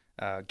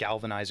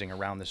 galvanizing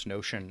around this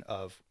notion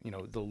of,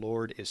 the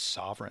Lord is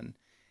sovereign,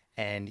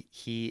 and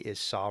he is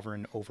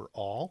sovereign over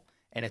all.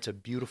 And it's a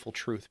beautiful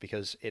truth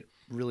because it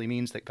really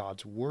means that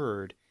God's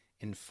word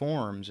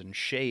informs and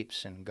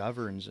shapes and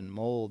governs and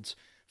molds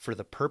for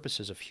the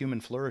purposes of human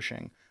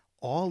flourishing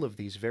all of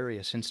these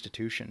various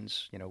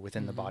institutions,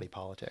 within the body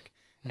politic.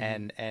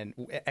 And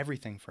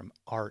everything from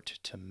art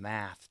to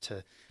math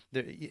to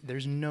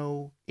there's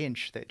no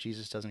inch that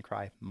Jesus doesn't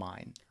cry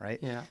mine, right?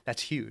 Yeah.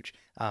 That's huge.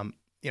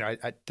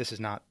 This is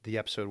not the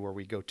episode where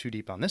we go too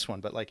deep on this one,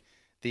 but like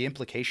the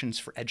implications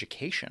for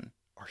education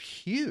are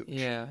huge.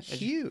 Yeah.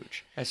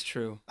 Huge. That's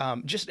true.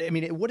 What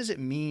does it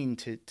mean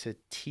to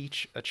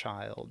teach a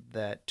child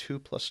that 2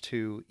 +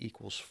 2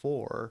 =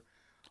 4?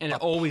 And it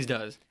always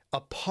does.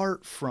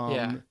 Apart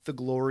from the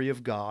glory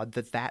of God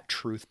that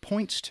truth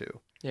points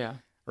to. Yeah.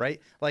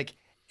 Right? Like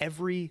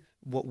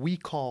what we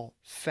call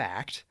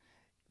fact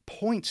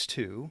points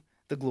to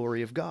the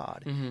glory of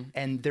God.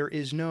 And there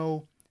is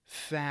no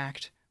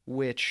fact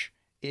which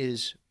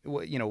is,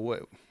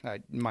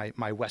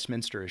 my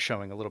Westminster is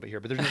showing a little bit here,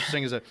 but there's no such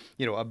thing as a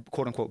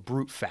quote unquote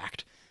brute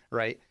fact,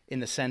 right? In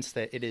the sense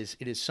that it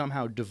is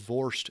somehow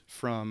divorced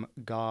from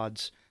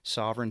God's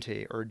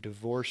sovereignty or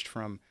divorced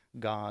from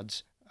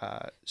God's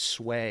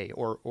sway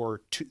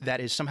or that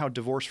is somehow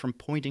divorced from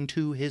pointing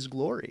to his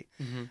glory.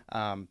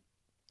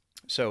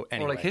 So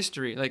anyway. Or like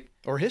history,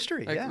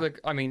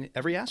 I mean,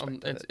 every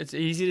aspect. It's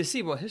easy to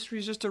see. Well, history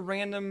is just a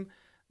random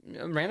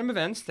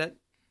events that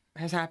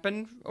has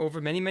happened over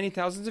many, many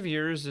thousands of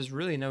years. There's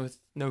really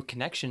no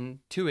connection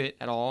to it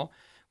at all.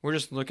 We're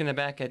just looking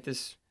back at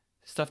this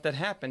stuff that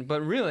happened.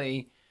 But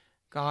really,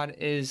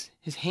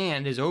 his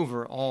hand is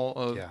over all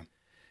of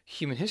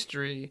human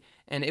history,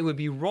 and it would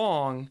be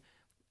wrong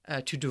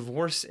to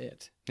divorce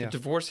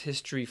divorce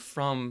history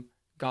from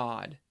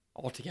God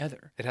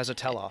altogether. It has a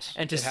telos.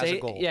 And to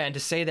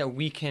say that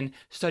we can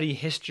study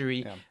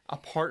history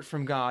apart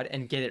from God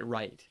and get it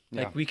right.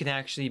 Like we can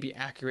actually be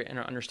accurate in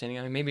our understanding.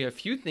 I mean, maybe a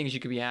few things you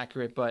could be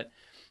accurate, but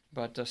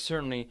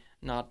certainly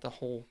not the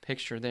whole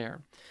picture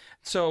there.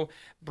 So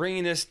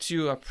bringing this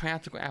to a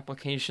practical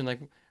application,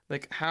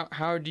 like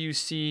how do you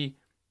see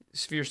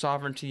sphere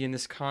sovereignty and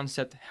this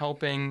concept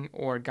helping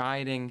or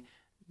guiding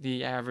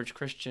the average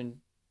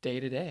Christian day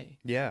to day?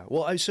 Yeah,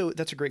 well, so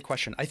that's a great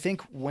question. I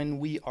think when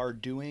we are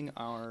doing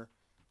our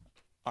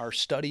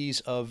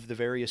studies of the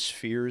various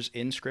spheres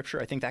in Scripture,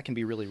 I think that can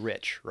be really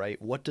rich,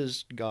 right? What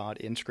does God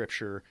in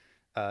Scripture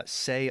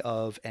say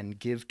of and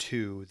give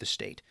to the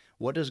state?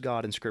 What does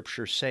God in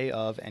Scripture say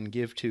of and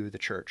give to the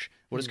church?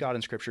 What does God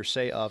in Scripture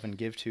say of and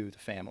give to the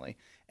family?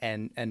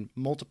 And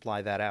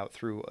multiply that out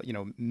through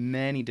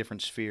many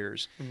different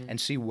spheres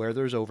and see where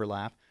there's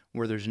overlap,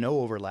 where there's no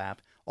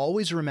overlap.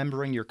 Always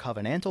remembering your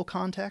covenantal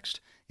context,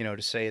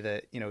 to say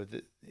that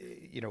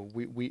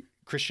we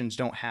Christians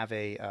don't have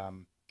a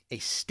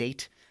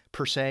state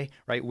per se,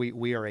 right?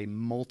 We are a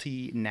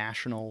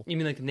multinational. You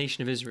mean like the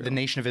nation of Israel? The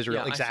nation of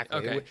Israel, Yeah, exactly.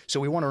 Okay. So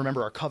we want to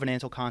remember our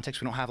covenantal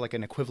context. We don't have like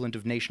an equivalent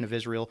of nation of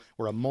Israel.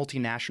 We're a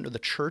multinational. The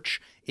church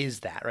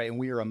is that, right? And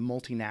we are a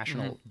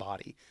multinational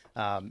body.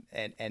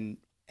 And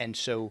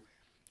so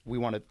we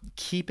want to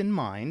keep in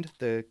mind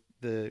the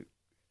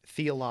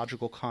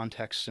theological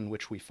contexts in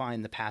which we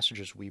find the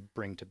passages we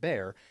bring to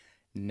bear.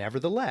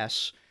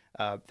 Nevertheless,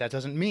 that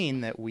doesn't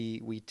mean that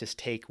we just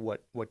take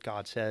what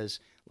God says,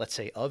 let's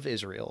say, of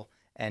Israel,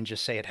 and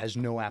just say it has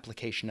no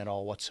application at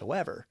all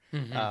whatsoever.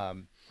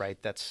 Right?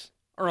 That's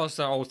Or else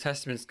the Old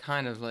Testament's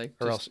kind of like,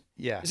 or else,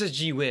 yeah, it says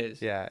gee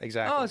whiz. yeah,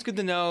 exactly. Oh, it's good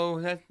to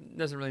know. That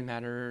doesn't really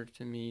matter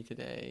to me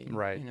today.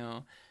 Right. You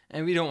know,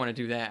 and we don't want to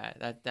do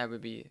that. That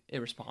would be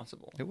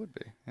irresponsible. It would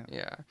be. Yeah.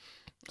 Yeah.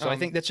 So I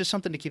think that's just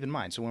something to keep in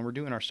mind. So when we're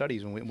doing our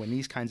studies, when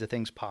these kinds of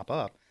things pop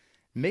up,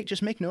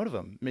 just make note of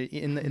them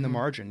in the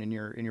margin in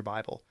your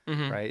Bible,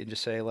 right? And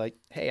just say like,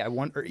 hey, I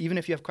want, or even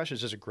if you have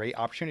questions, there's a great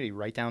opportunity.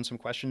 Write down some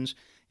questions,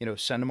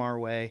 send them our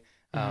way.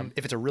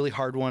 If it's a really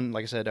hard one,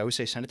 like I said, I always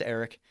say send it to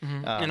Eric,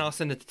 and I'll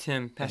send it to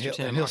Tim, Pastor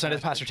Tim. and he'll send it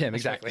to Pastor Tim.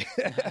 Exactly.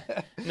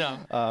 No.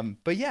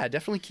 But yeah,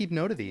 definitely keep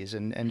note of these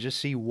and just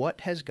see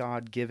what has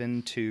God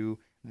given to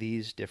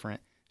these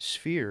different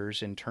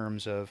spheres in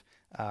terms of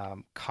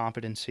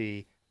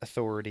competency,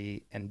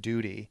 authority, and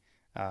duty.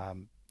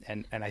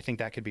 And I think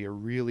that could be a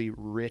really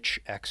rich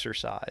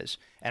exercise.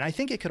 And I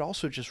think it could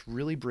also just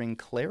really bring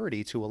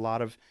clarity to a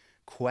lot of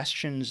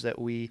questions that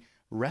we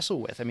wrestle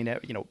with. I mean,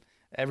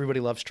 everybody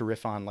loves to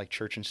riff on like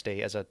church and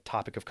state as a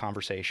topic of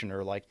conversation,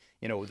 or like,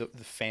 the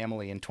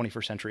family in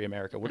 21st century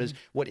America.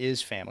 What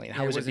is family, and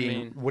how is it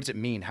being, what does it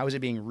mean? How is it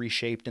being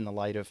reshaped in the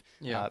light of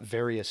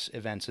various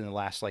events in the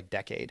last like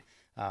decade?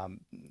 How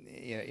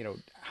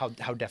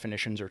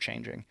definitions are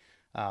changing.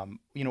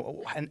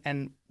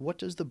 And what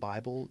does the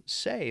Bible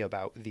say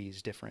about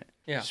these different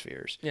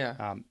spheres?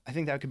 Yeah. I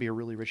think that could be a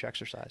really rich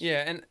exercise.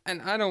 Yeah,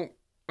 and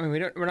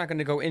we're not going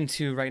to go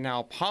into right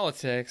now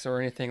politics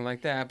or anything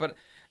like that, but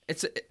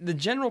the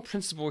general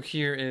principle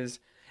here is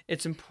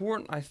it's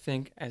important, I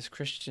think, as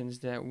Christians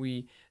that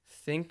we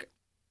think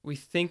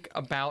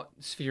about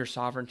sphere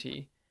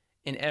sovereignty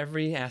in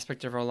every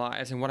aspect of our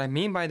lives. And what I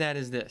mean by that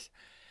is this,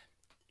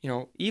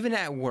 even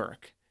at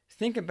work,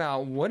 think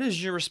about what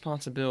is your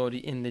responsibility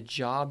in the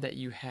job that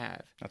you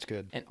have. That's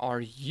good. And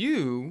are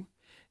you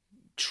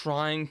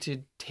trying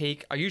to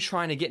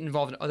get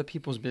involved in other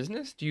people's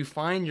business? Do you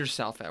find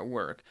yourself at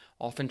work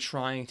often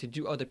trying to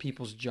do other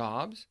people's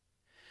jobs?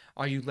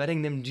 Are you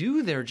letting them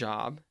do their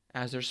job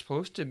as they're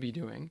supposed to be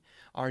doing?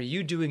 Are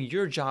you doing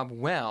your job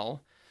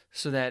well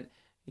so that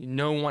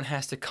no one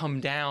has to come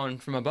down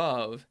from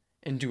above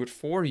and do it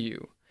for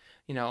you?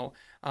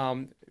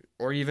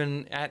 Or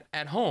even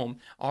at home,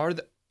 are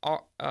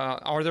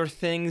there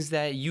things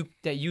that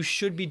you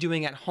should be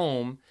doing at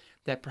home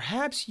that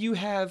perhaps you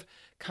have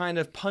kind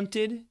of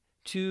punted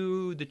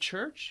to the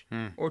church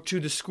or to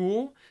the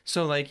school?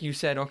 So like you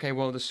said, okay,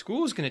 well, the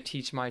school is going to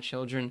teach my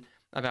children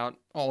about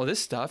all of this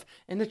stuff,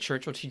 and the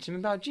church will teach them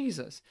about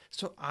Jesus.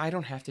 So I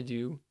don't have to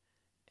do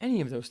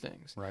any of those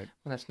things. Right.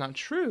 Well, that's not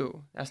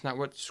true. That's not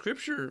what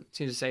Scripture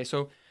seems to say.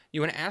 So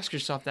you want to ask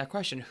yourself that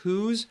question: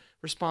 whose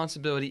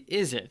responsibility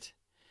is it?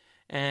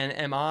 And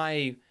am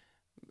I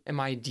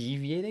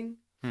deviating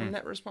from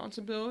that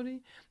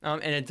responsibility?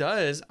 And it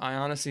does, I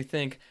honestly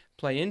think,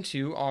 play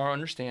into our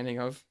understanding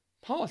of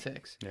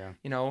politics. Yeah.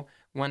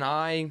 When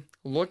I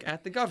look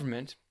at the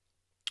government,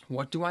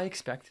 what do I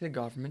expect the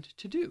government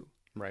to do?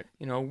 Right.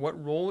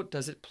 What role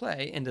does it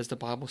play, and does the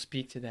Bible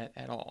speak to that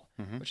at all?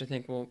 Which I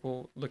think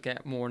we'll look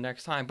at more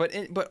next time. But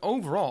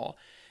overall,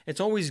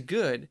 it's always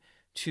good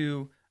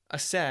to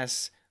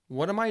assess,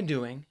 what am I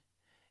doing?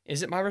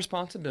 Is it my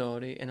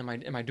responsibility, and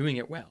am I doing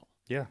it well?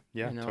 Yeah,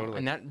 totally.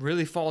 And that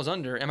really falls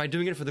under, am I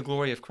doing it for the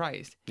glory of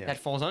Christ? Yeah. That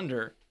falls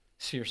under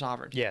sphere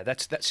sovereignty. Yeah,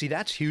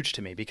 that's huge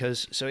to me,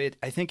 because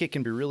I think it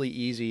can be really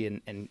easy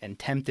and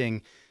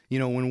tempting,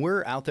 when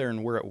we're out there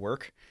and we're at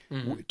work,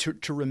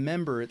 to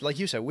remember, like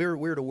you said,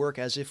 we're to work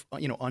as if,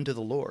 unto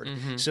the Lord.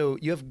 So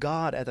you have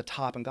God at the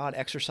top, and God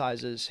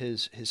exercises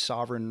his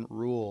sovereign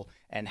rule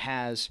and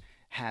has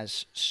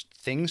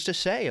things to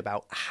say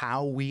about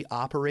how we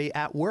operate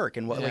at work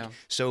and what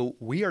so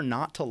we are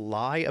not to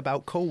lie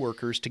about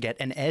coworkers to get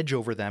an edge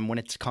over them when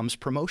it comes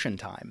promotion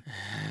time.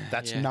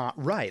 That's not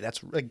right. That's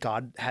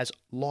God has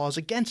laws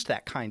against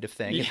that kind of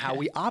thing and how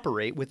we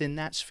operate within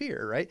that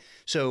sphere, right?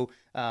 So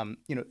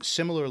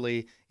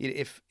similarly,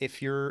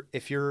 if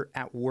you're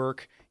at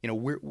work,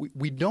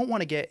 we don't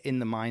want to get in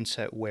the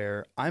mindset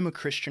where I'm a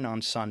Christian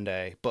on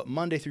Sunday, but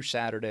Monday through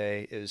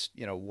Saturday is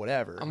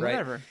whatever, right?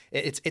 Whatever.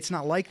 It's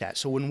not like that.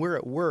 So when we're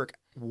at work,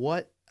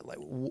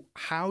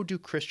 how do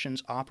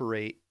Christians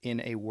operate in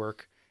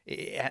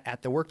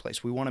at the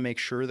workplace? We want to make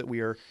sure that we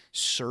are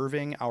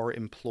serving our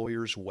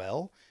employers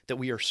well, that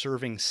we are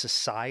serving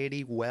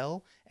society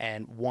well,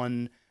 and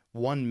one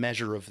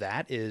measure of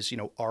that is,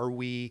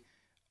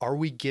 are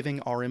we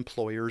giving our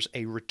employers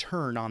a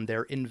return on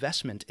their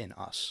investment in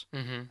us?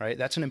 Right?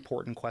 That's an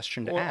important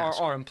question to ask.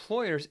 Are our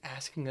employers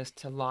asking us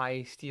to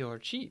lie, steal, or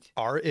cheat?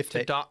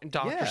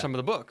 Doctor some of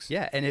the books.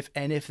 Yeah, and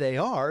if they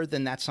are,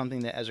 then that's something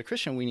that as a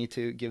Christian we need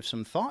to give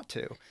some thought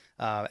to,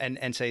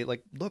 and say,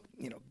 like, look,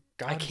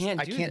 God, I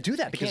can't do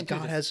that because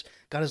God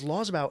has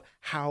laws about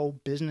how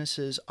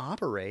businesses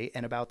operate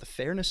and about the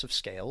fairness of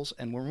scales.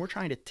 And when we're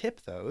trying to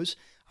tip those,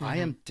 I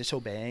am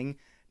disobeying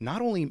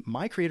not only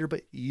my creator,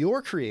 but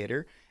your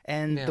creator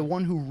and Yeah. the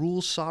one who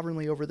rules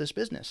sovereignly over this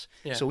business.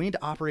 Yeah. So we need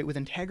to operate with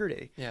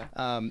integrity. Yeah.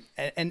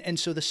 And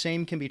so the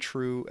same can be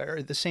true,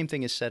 or the same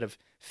thing is said of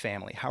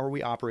family. How are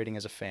we operating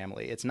as a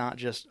family? It's not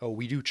just, oh,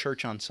 we do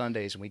church on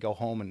Sundays and we go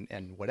home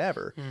and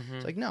whatever.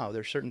 It's like, no,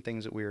 there's certain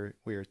things that we're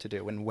to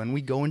do. And when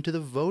we go into the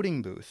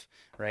voting booth,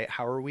 right?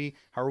 How are we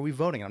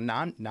voting? I'm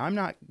not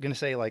going to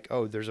say like,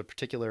 oh, there's a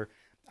particular,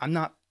 I'm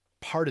not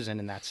partisan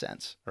in that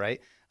sense,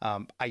 right?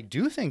 I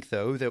do think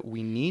though that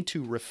we need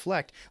to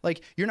reflect,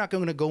 like you're not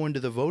going to go into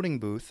the voting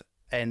booth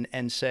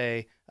and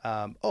say,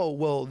 oh,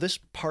 well, this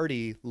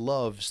party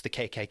loves the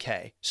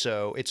KKK,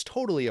 so it's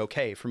totally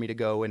okay for me to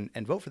go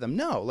and vote for them.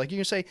 No, like you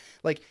can say,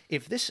 like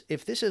if this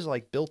is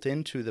like built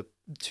into the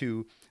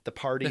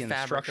party and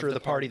the structure of the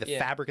party, the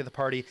fabric of the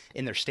party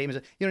in their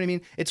statements, you know what I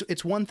mean?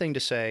 It's one thing to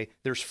say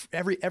there's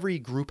every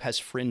group has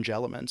fringe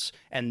elements,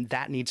 and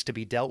that needs to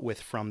be dealt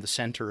with from the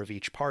center of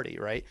each party,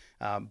 right?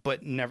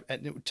 But never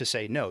to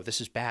say no, this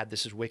is bad,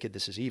 this is wicked,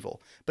 this is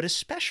evil. But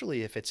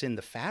especially if it's in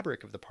the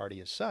fabric of the party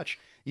as such,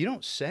 you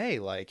don't say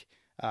like,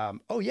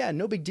 oh yeah,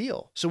 no big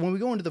deal. So when we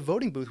go into the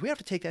voting booth, we have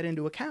to take that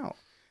into account.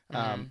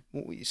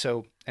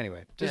 So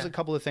anyway, just a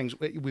couple of things.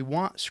 We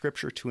want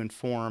Scripture to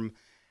inform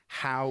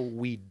how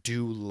we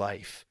do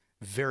life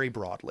very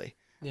broadly,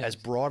 as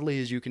broadly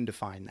as you can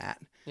define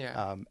that.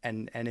 Yeah.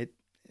 And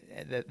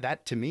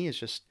that to me is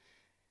just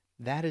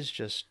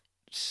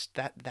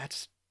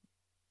that's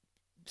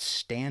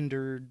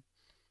standard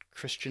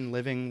Christian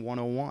living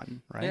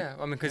 101, right? Yeah.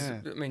 I mean, because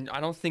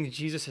I don't think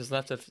Jesus has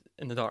left us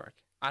in the dark.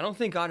 I don't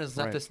think God has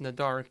left us in the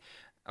dark.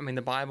 I mean,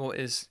 the Bible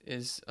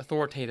is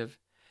authoritative.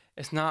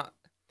 It's not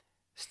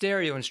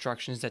stereo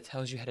instructions that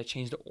tells you how to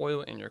change the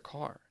oil in your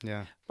car.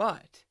 Yeah.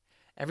 But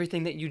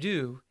everything that you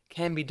do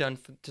can be done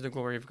to the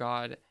glory of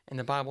God, and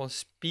the Bible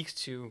speaks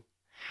to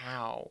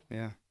how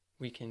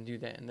we can do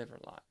that and live our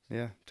lives.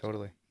 Yeah,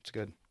 totally. It's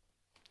good.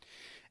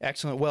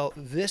 Excellent. Well,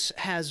 this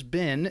has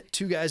been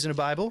Two Guys in a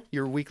Bible,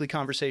 your weekly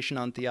conversation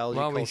on theology,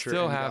 culture, we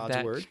still and have God's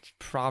that Word.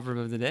 proverb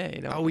of the day.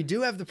 Don't Oh, we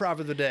do have the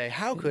proverb of the day.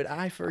 How could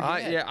I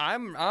forget?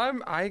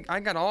 I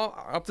got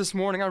all up this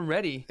morning. I'm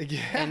ready.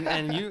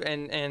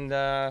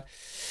 Yeah.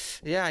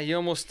 You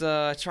almost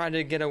tried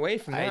to get away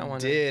from that one.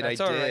 I did.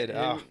 That's all right.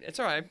 Oh. It's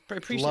all right. I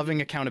appreciate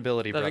Loving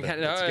accountability, brother.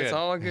 That's good. It's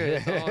all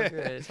good. It's all good.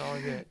 It's all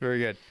good. Very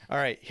good. All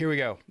right, here we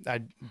go.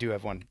 I do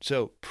have one.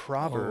 So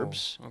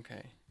Proverbs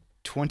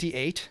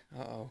 28,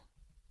 Uh-oh.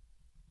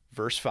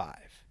 verse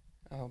 5.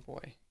 Oh,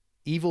 boy.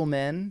 Evil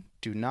men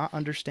do not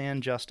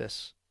understand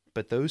justice,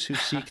 but those who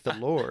seek the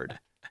Lord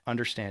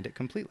understand it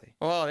completely.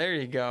 Well, there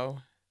you go.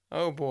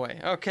 Oh, boy.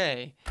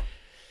 Okay.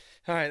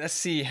 All right, let's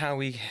see how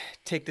we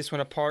take this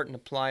one apart and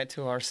apply it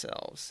to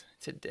ourselves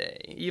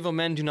today. Evil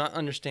men do not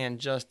understand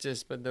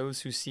justice, but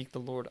those who seek the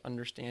Lord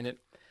understand it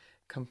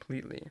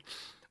completely.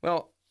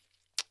 Well,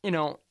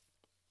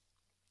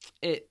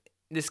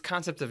 this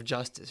concept of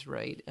justice,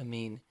 right? I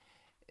mean,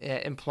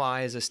 it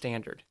implies a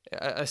standard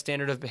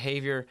of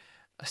behavior,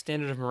 a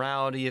standard of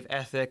morality, of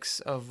ethics,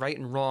 of right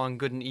and wrong,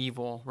 good and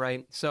evil,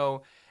 right?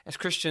 So as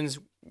Christians,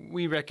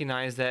 we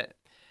recognize that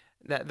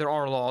there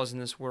are laws in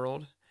this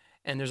world,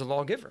 and there's a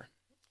lawgiver,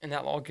 and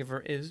that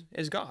lawgiver is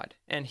God.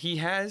 And he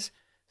has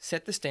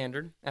set the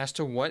standard as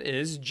to what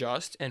is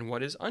just and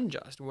what is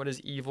unjust, what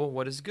is evil,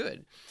 what is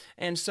good.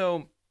 And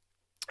so,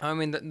 I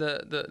mean,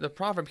 the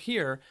proverb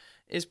here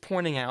is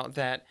pointing out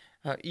that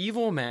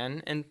evil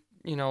men, and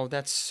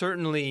that's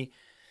certainly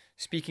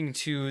speaking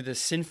to the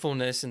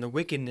sinfulness and the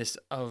wickedness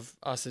of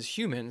us as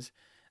humans.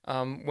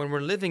 When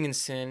we're living in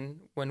sin,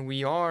 when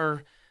we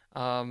are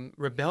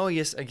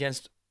rebellious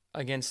against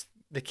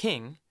the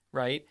king,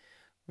 right?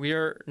 We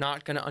are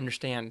not going to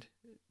understand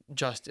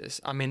justice.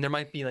 I mean, there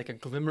might be like a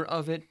glimmer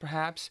of it,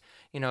 perhaps.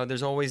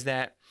 There's always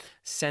that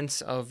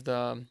sense of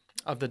the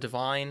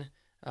divine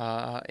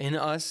in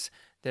us.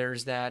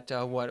 There's that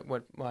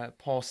what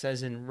Paul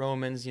says in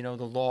Romans. The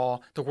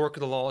law, the work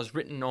of the law is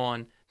written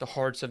on the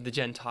hearts of the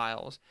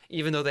Gentiles,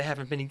 even though they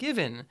haven't been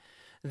given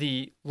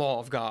the law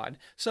of God.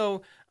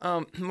 So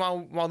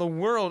while the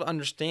world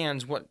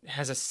understands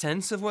has a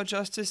sense of what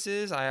justice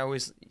is, I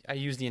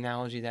use the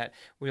analogy that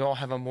we all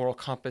have a moral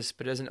compass,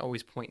 but it doesn't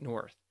always point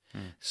north.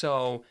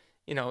 So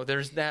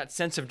there's that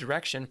sense of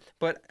direction.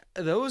 But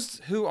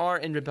those who are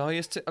in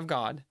rebellious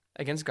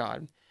against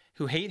God,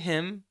 who hate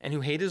Him and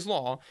who hate His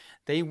law,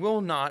 they will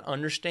not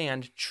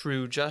understand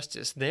true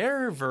justice.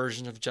 Their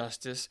version of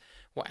justice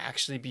will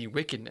actually be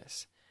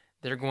wickedness.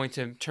 They're going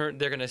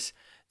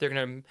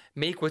to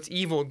make what's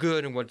evil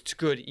good and what's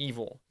good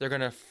evil. They're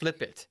going to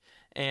flip it.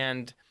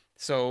 And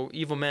so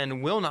evil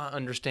men will not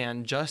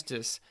understand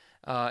justice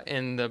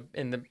in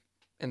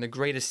the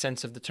greatest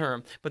sense of the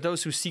term. But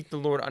those who seek the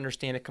Lord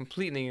understand it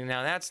completely.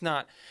 Now, that's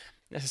not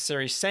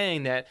necessarily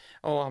saying that,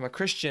 I'm a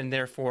Christian,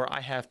 therefore I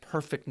have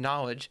perfect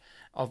knowledge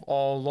of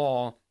all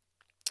law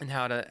and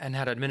how to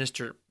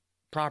administer it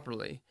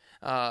properly.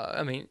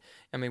 I mean,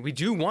 we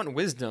do want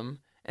wisdom.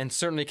 And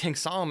certainly King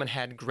Solomon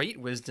had great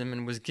wisdom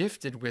and was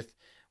gifted with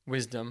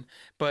wisdom.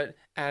 But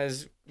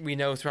as we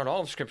know throughout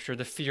all of Scripture,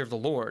 the fear of the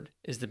Lord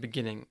is the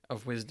beginning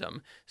of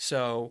wisdom.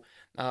 So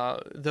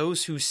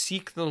those who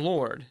seek the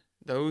Lord,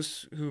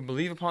 those who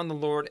believe upon the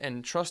Lord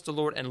and trust the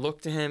Lord and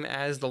look to him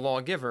as the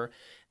lawgiver,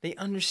 they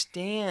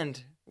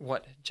understand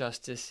what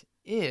justice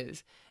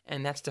is.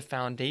 And that's the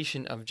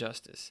foundation of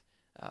justice,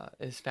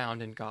 is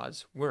found in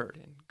God's word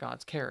and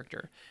God's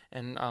character.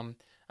 And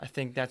I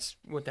think that's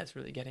what that's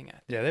really getting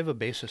at. Yeah, they have a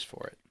basis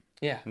for it.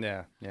 Yeah.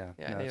 Yeah. Yeah, No,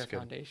 they that's have a good.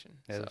 foundation.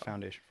 They have so, a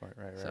foundation for it.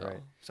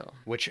 Right. So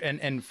Which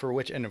and for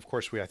which, and of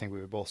course, I think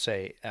we would both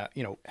say,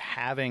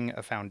 having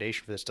a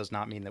foundation for this does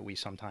not mean that we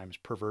sometimes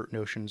pervert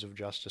notions of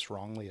justice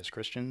wrongly as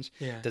Christians.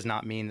 Yeah. Does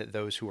not mean that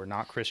those who are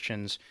not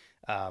Christians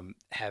don't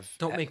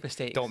make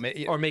mistakes. Or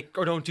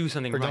don't do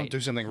something right. Don't do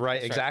something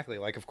right. Exactly.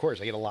 Like, of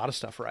course, I get a lot of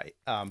stuff right.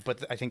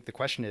 But I think the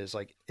question is,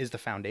 like, is the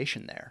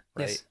foundation there,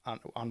 right? Yes.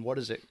 On what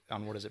is it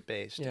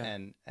based? Yeah.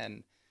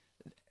 And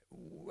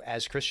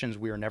as Christians,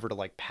 we are never to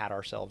like pat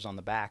ourselves on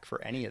the back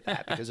for any of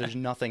that, because there's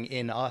nothing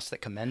in us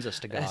that commends us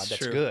to God. That's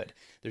true. good.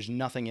 There's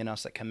nothing in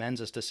us that commends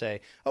us to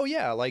say, oh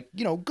yeah, like,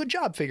 good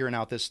job figuring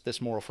out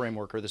this moral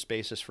framework or this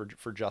basis for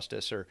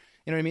justice, or,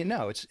 you know what I mean?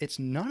 No, it's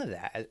none of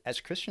that. As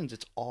Christians,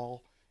 it's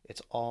all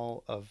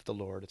of the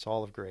Lord. It's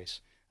all of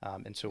grace.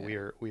 And so we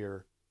are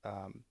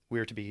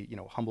to be,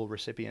 humble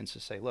recipients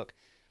to say, look,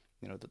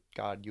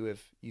 God, you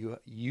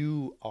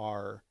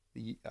are,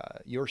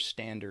 your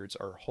standards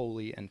are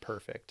holy and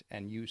perfect,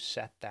 and you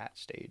set that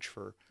stage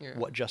for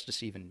what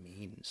justice even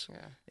means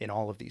in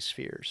all of these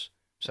spheres.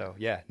 So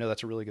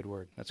that's a really good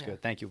word. That's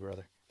good. Thank you,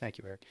 brother. Thank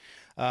you, Eric.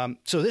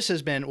 So this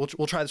has been, we'll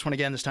try this one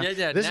again this time.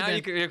 Yeah.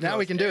 Now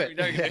we can do it.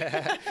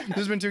 This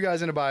has been Two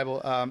Guys in a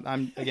Bible.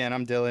 I'm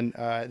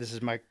Dylan. This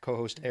is my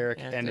co-host Eric,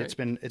 and it's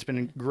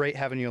been great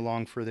having you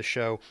along for the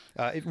show.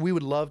 We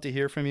would love to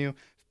hear from you.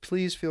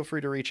 Please feel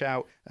free to reach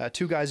out,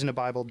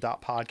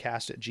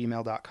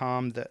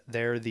 twoguysinthebible.podcast@gmail.com.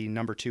 There, the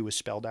number 2 is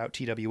spelled out,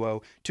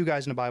 TWO,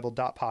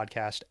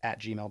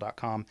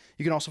 twoguysinthebible.podcast@gmail.com.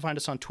 You can also find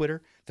us on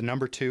Twitter, the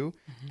number 2,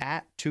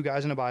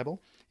 @twoguysinthebible.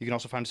 You can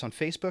also find us on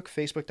Facebook,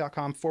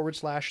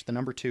 facebook.com/the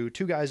number 2,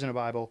 Two Guys in a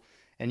Bible.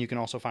 And you can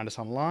also find us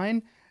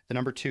online, the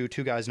number 2,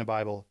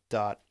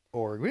 twoguysinthebible.org.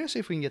 We're going to see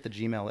if we can get the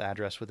Gmail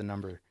address with a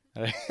number.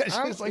 That's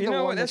true. It's the only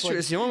one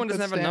that doesn't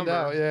have a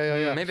number.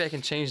 Yeah. Maybe I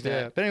can change that.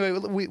 Yeah. But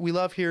anyway, we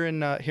love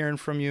hearing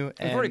from you.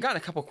 We've already gotten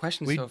a couple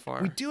questions so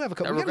far. We do have a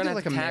couple. We're going to do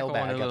like a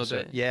mailbag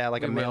episode. Yeah,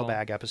 like a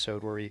mailbag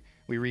episode where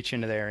we reach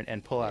into there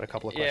and pull out a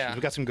couple of questions. Yeah.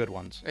 We've got some good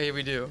ones. Yeah,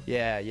 we do.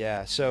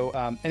 Yeah. So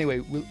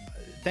anyway,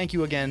 thank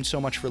you again so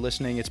much for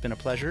listening. It's been a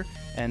pleasure,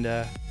 and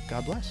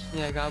God bless.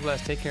 Yeah, God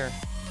bless. Take care.